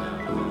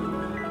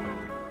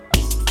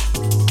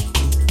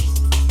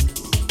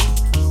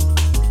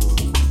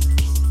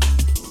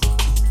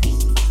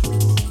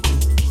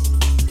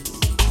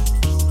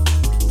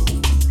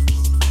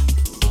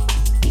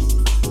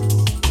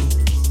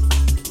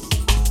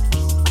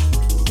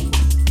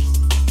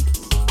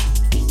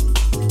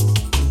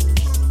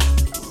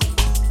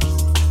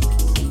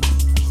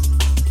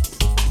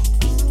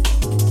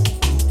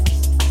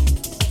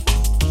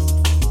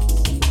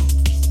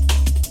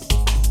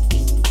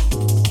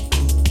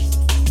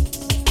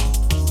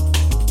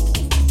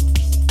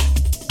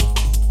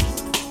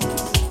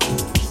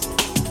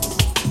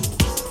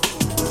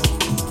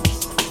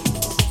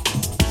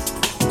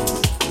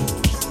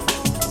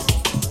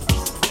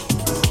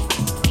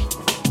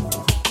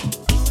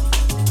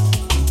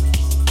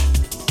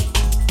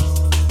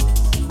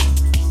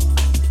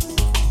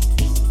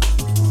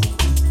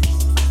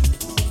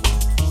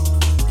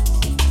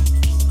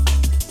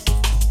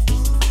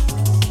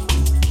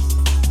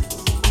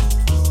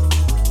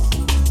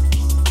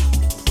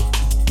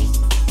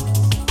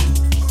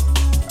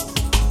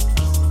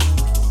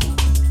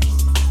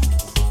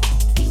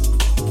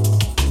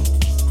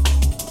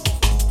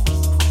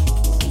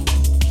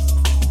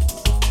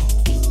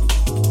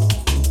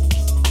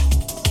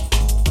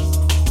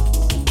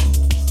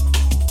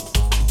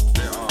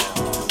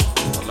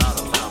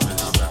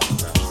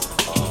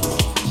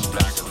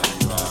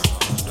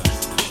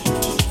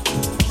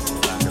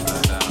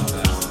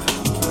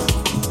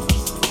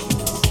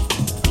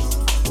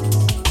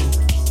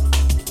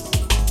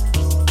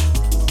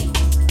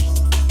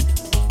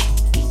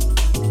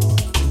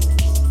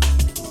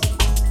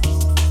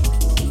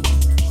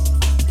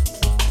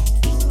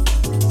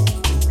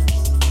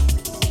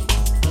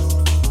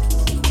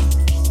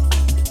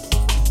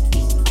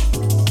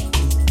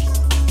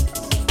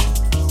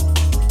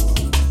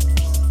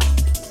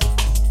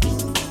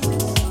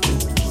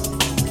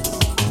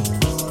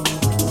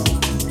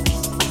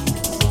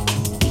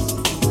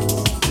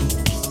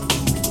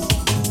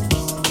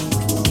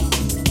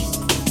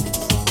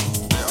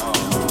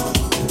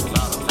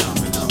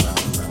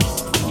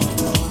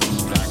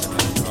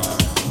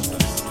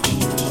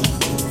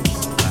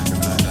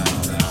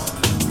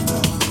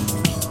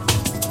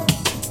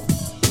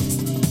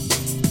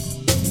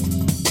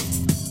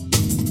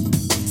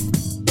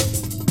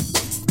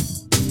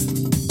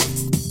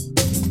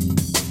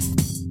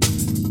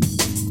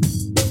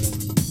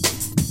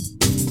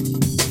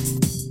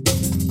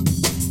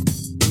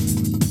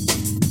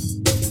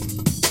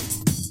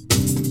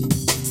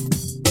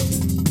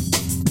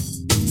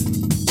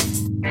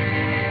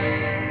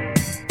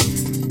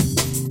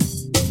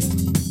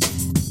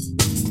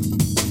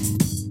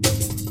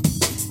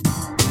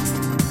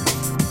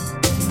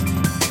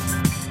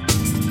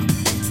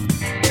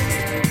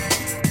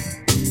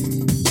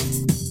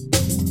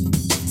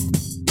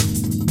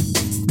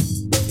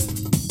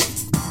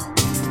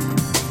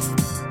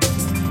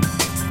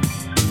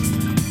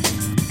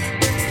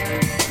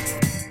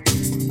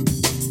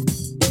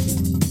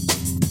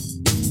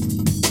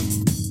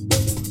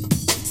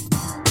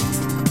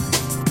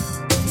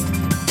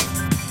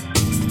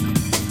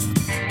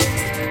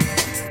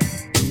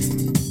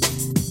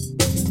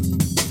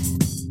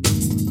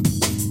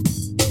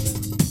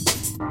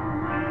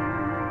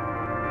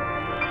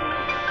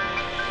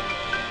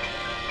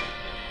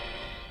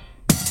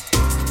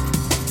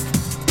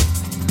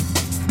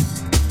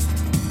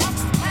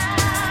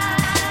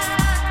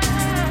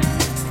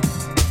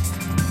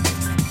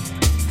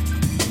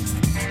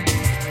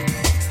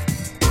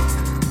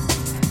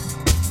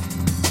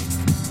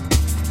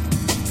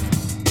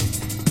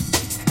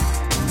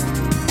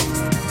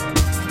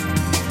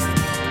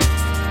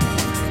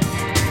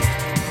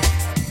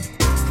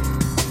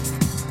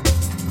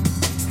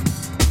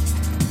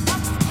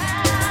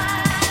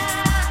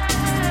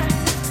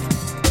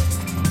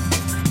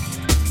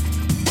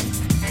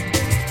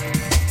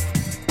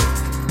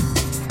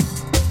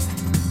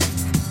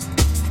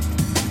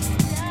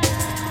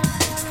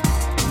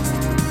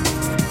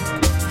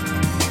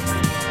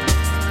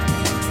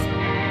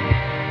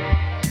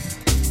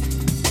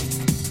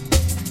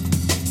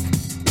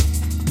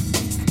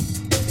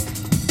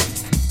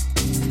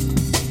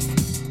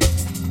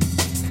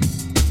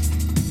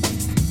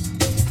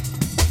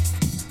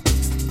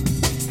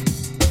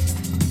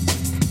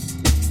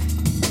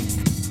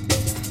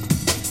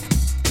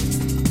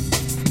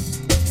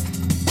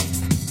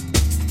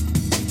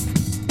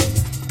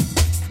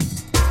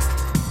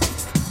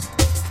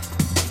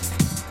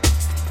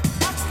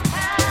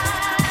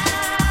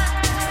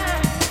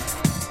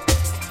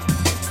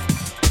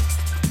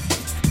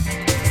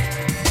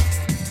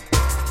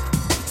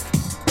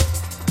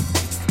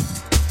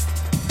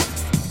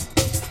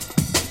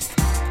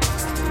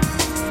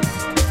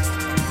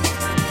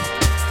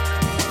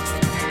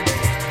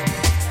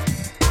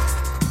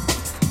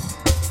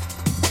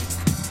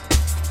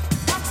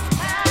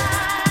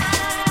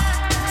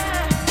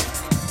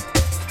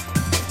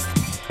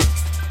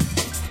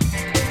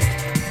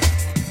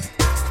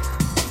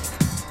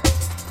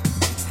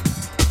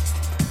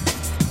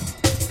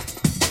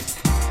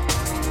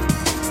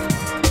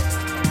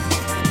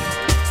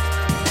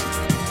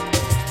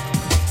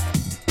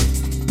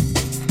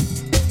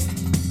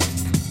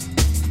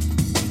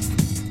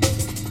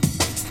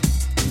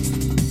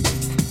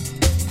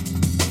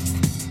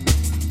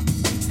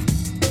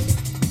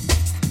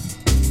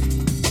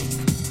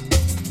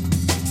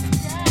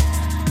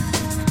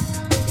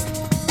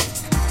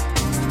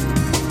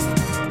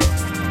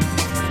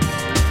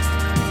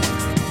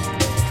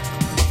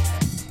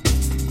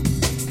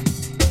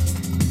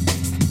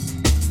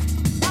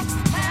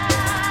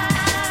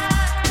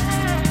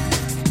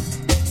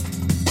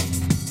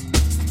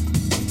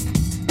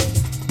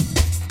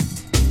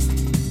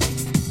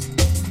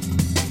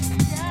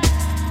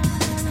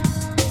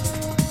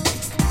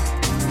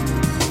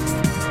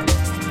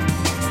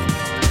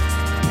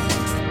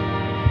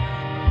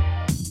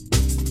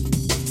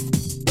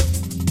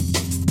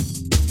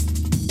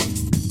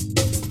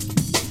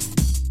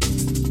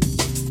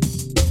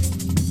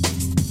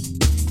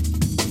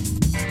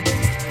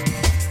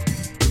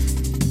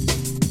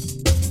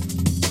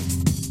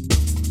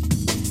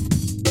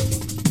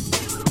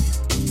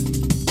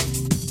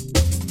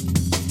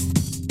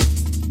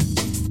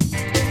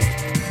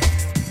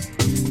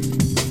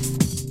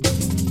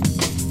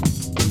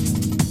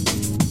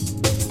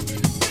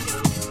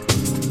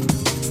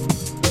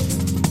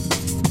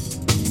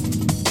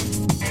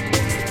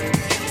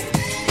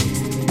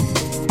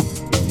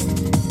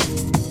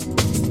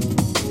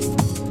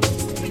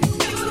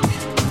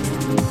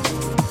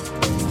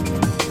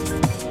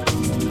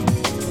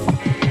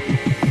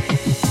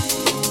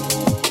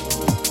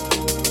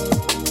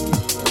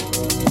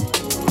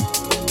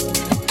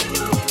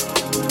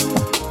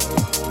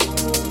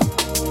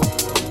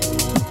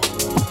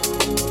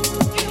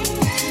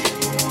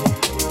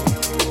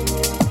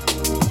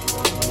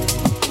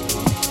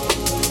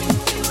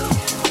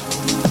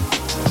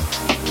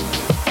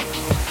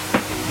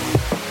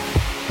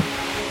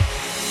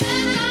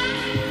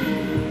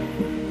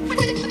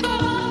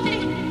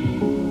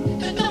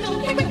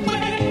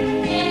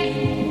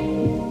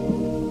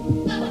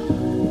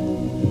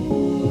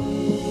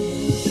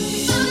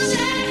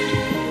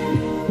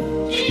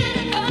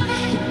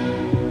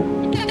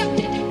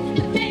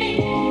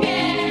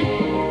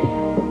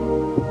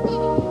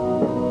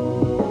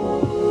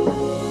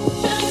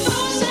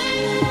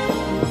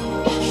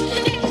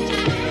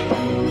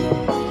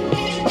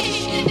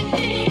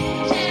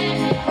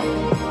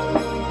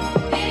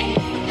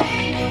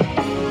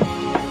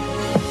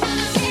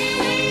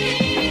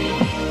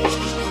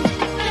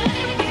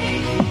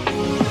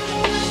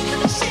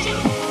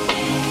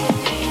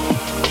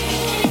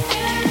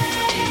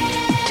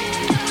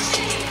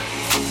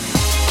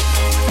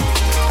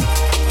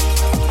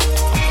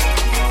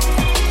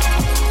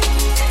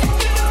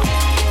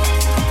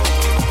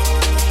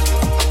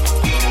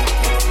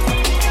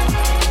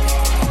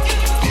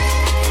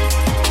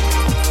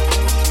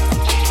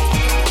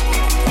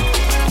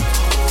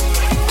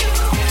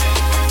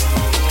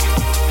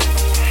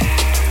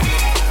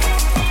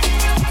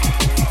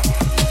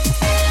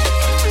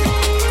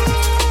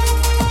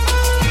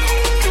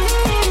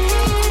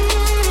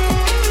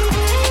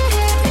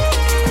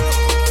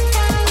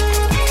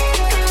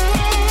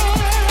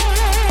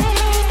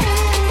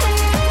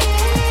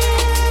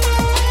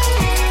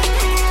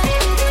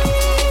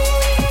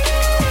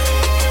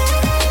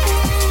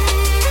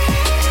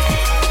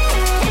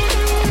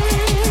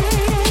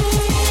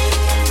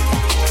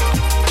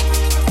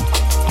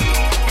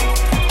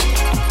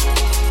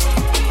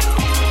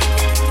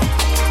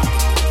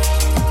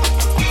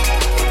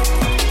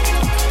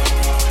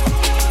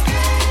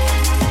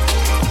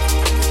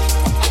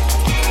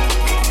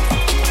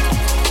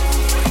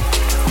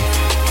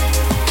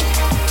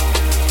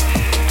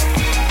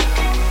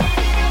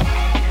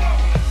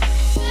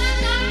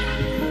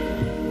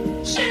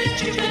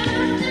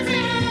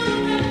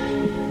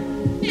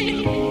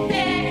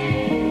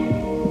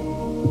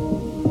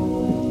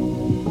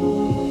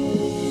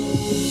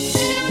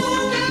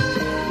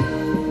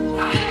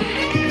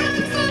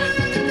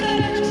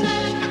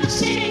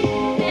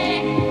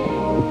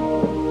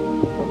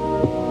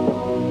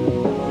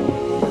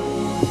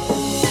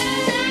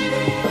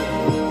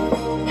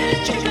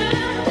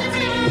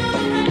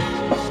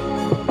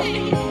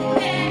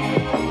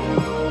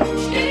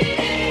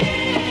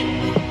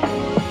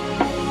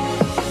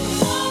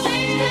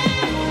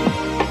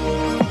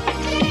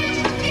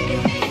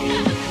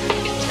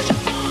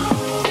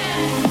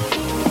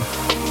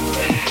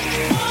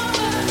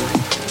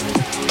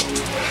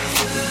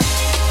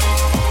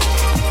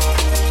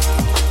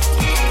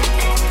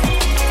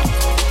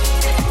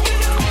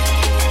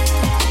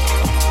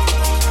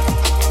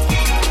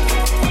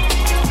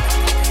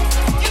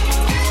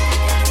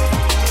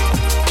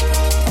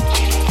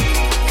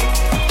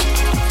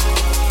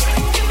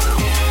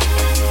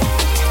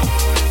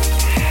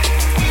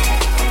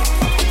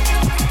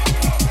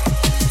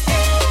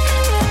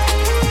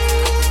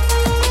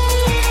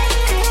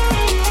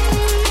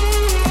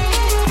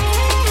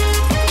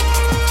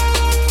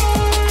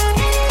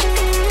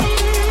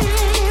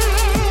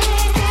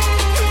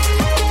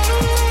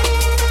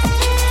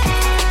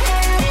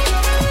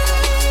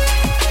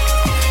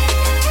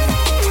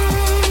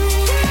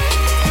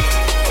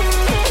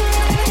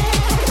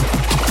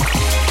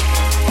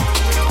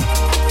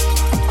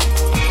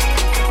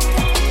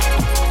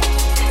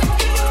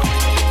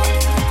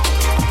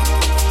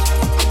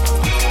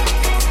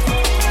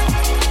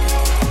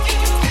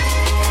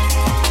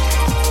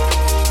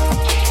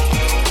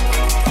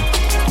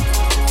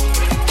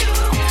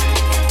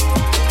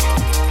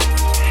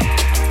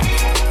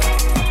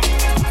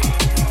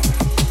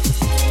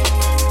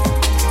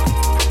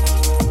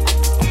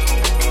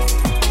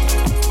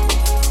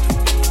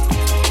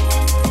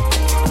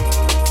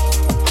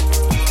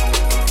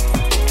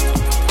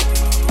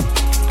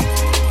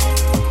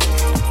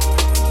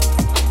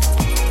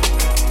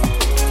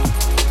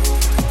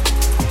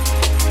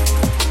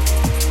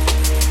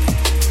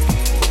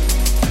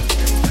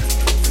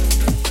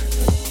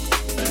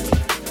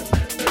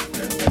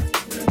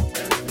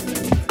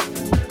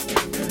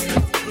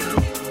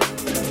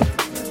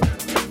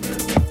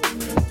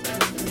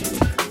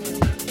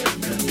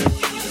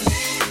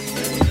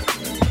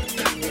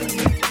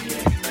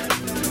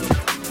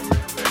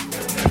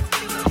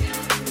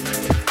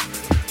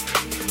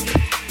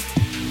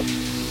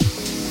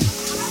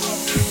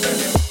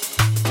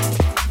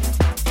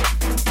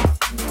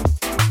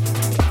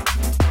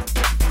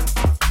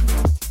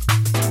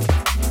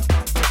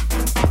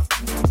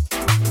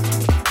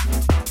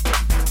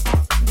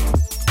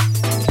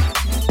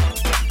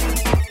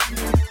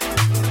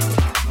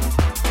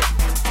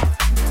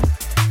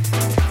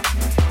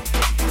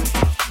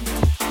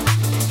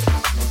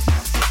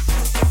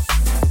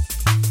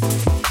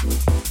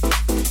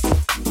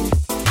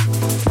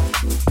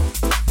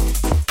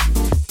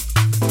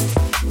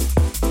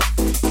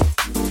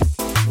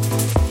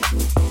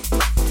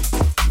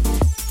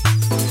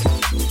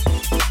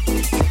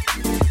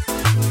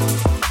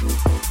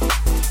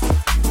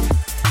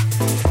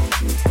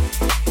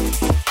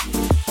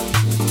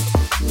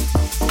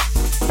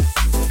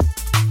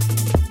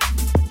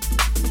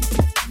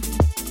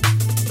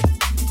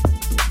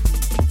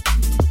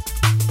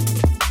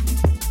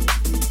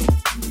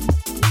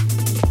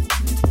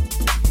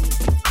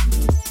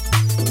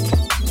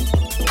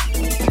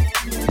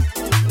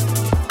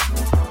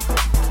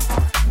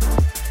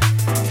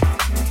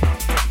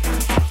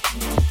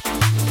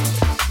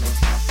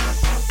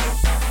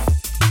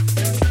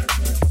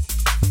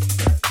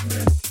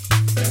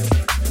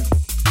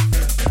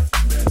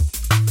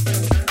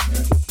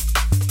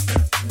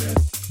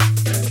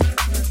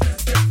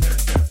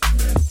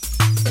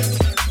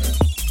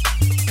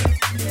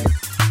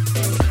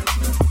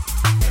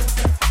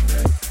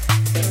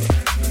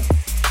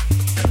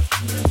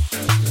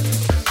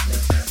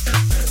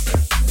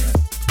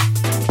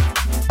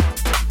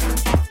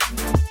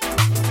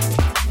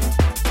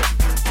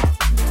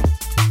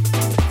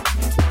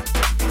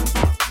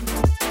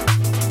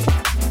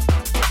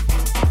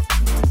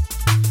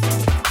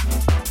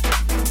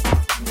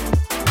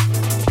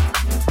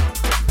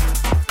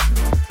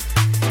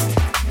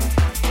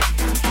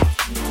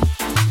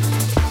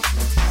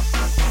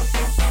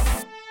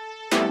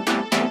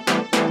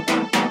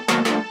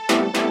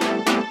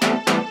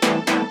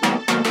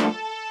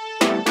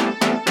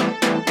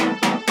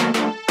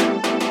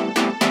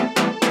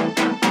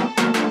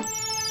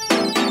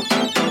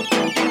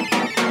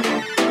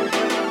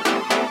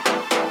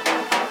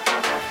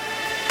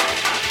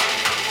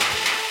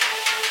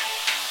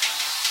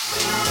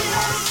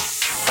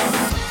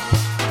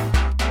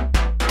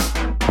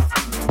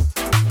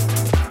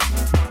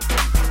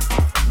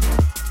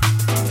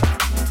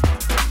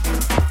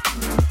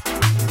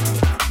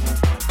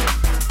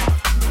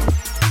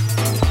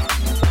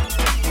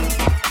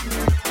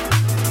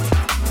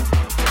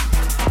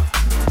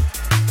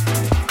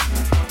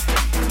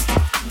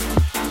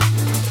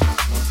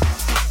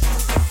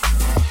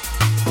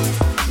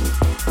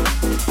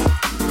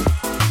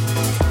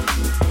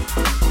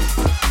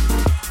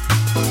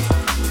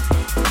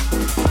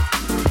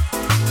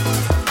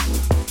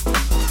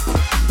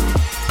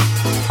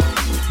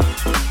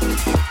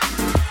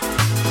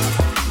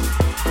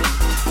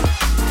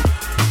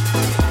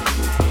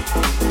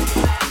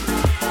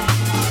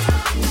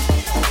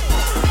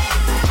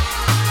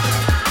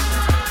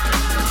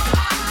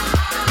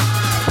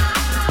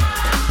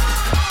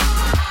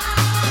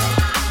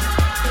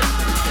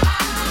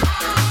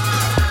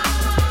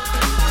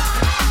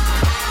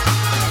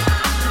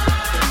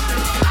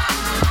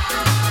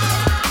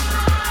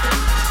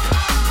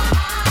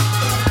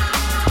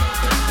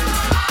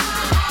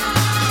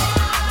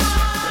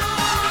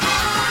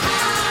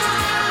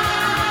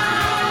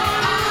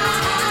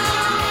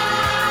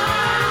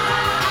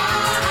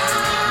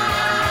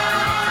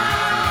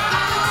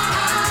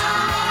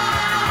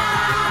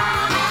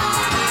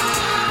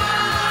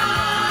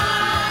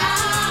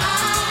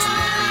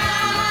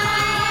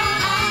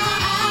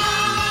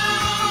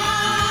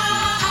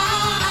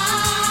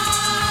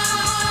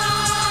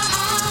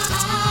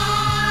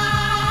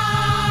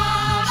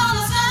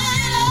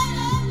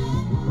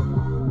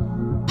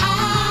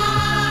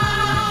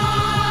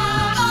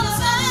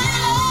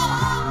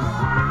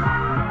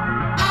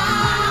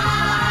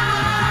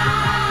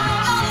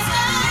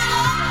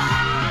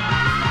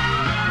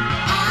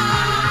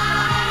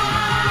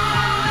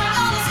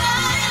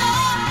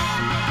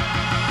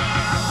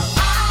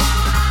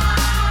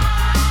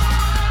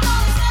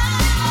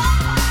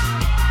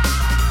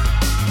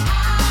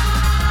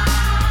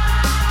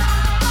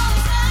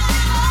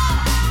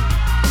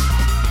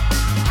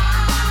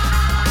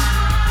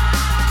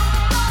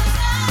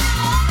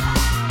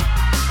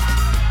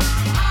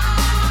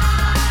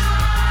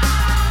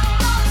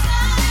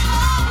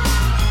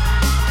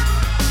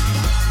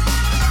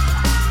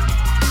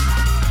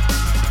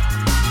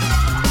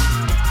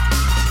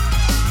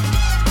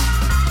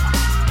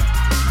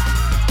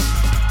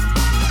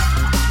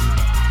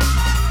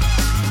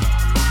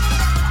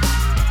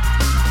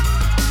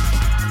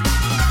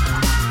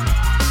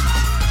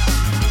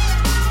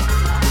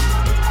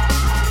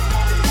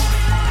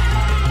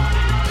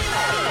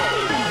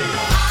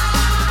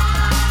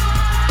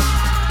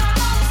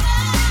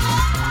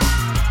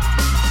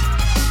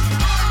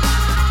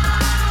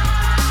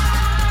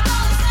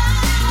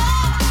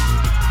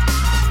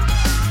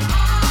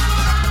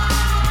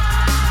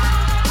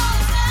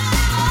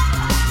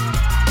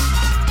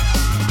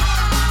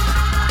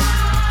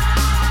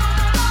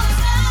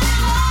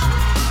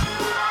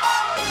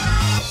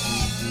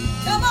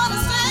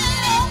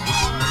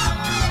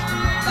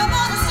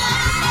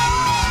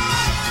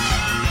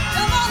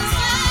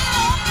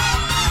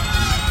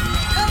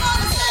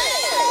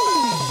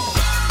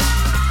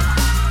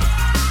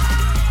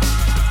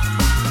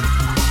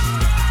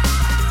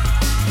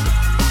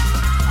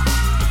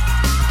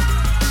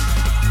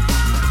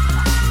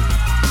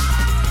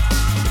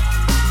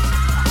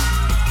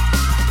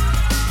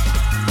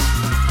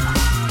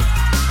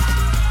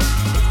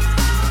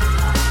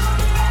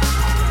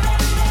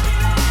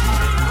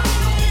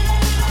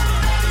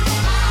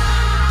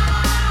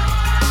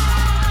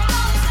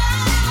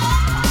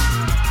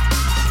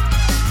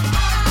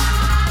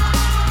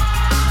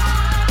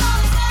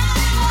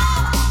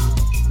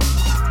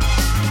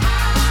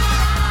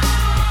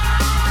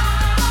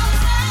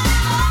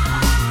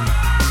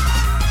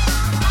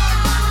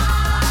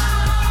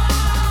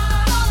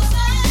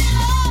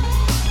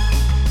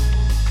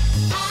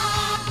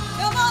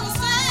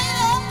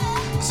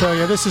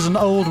 you. This is an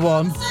old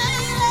one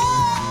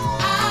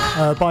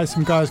by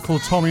some guys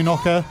called Tommy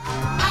Knocker.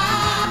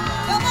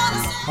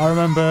 I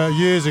remember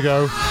years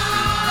ago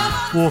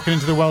walking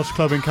into the Welsh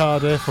Club in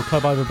Cardiff, or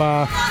Club Ivor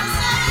Bar,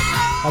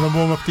 and the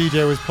warm-up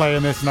DJ was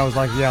playing this, and I was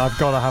like, yeah, I've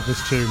got to have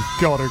this tune.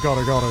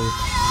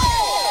 Gotta.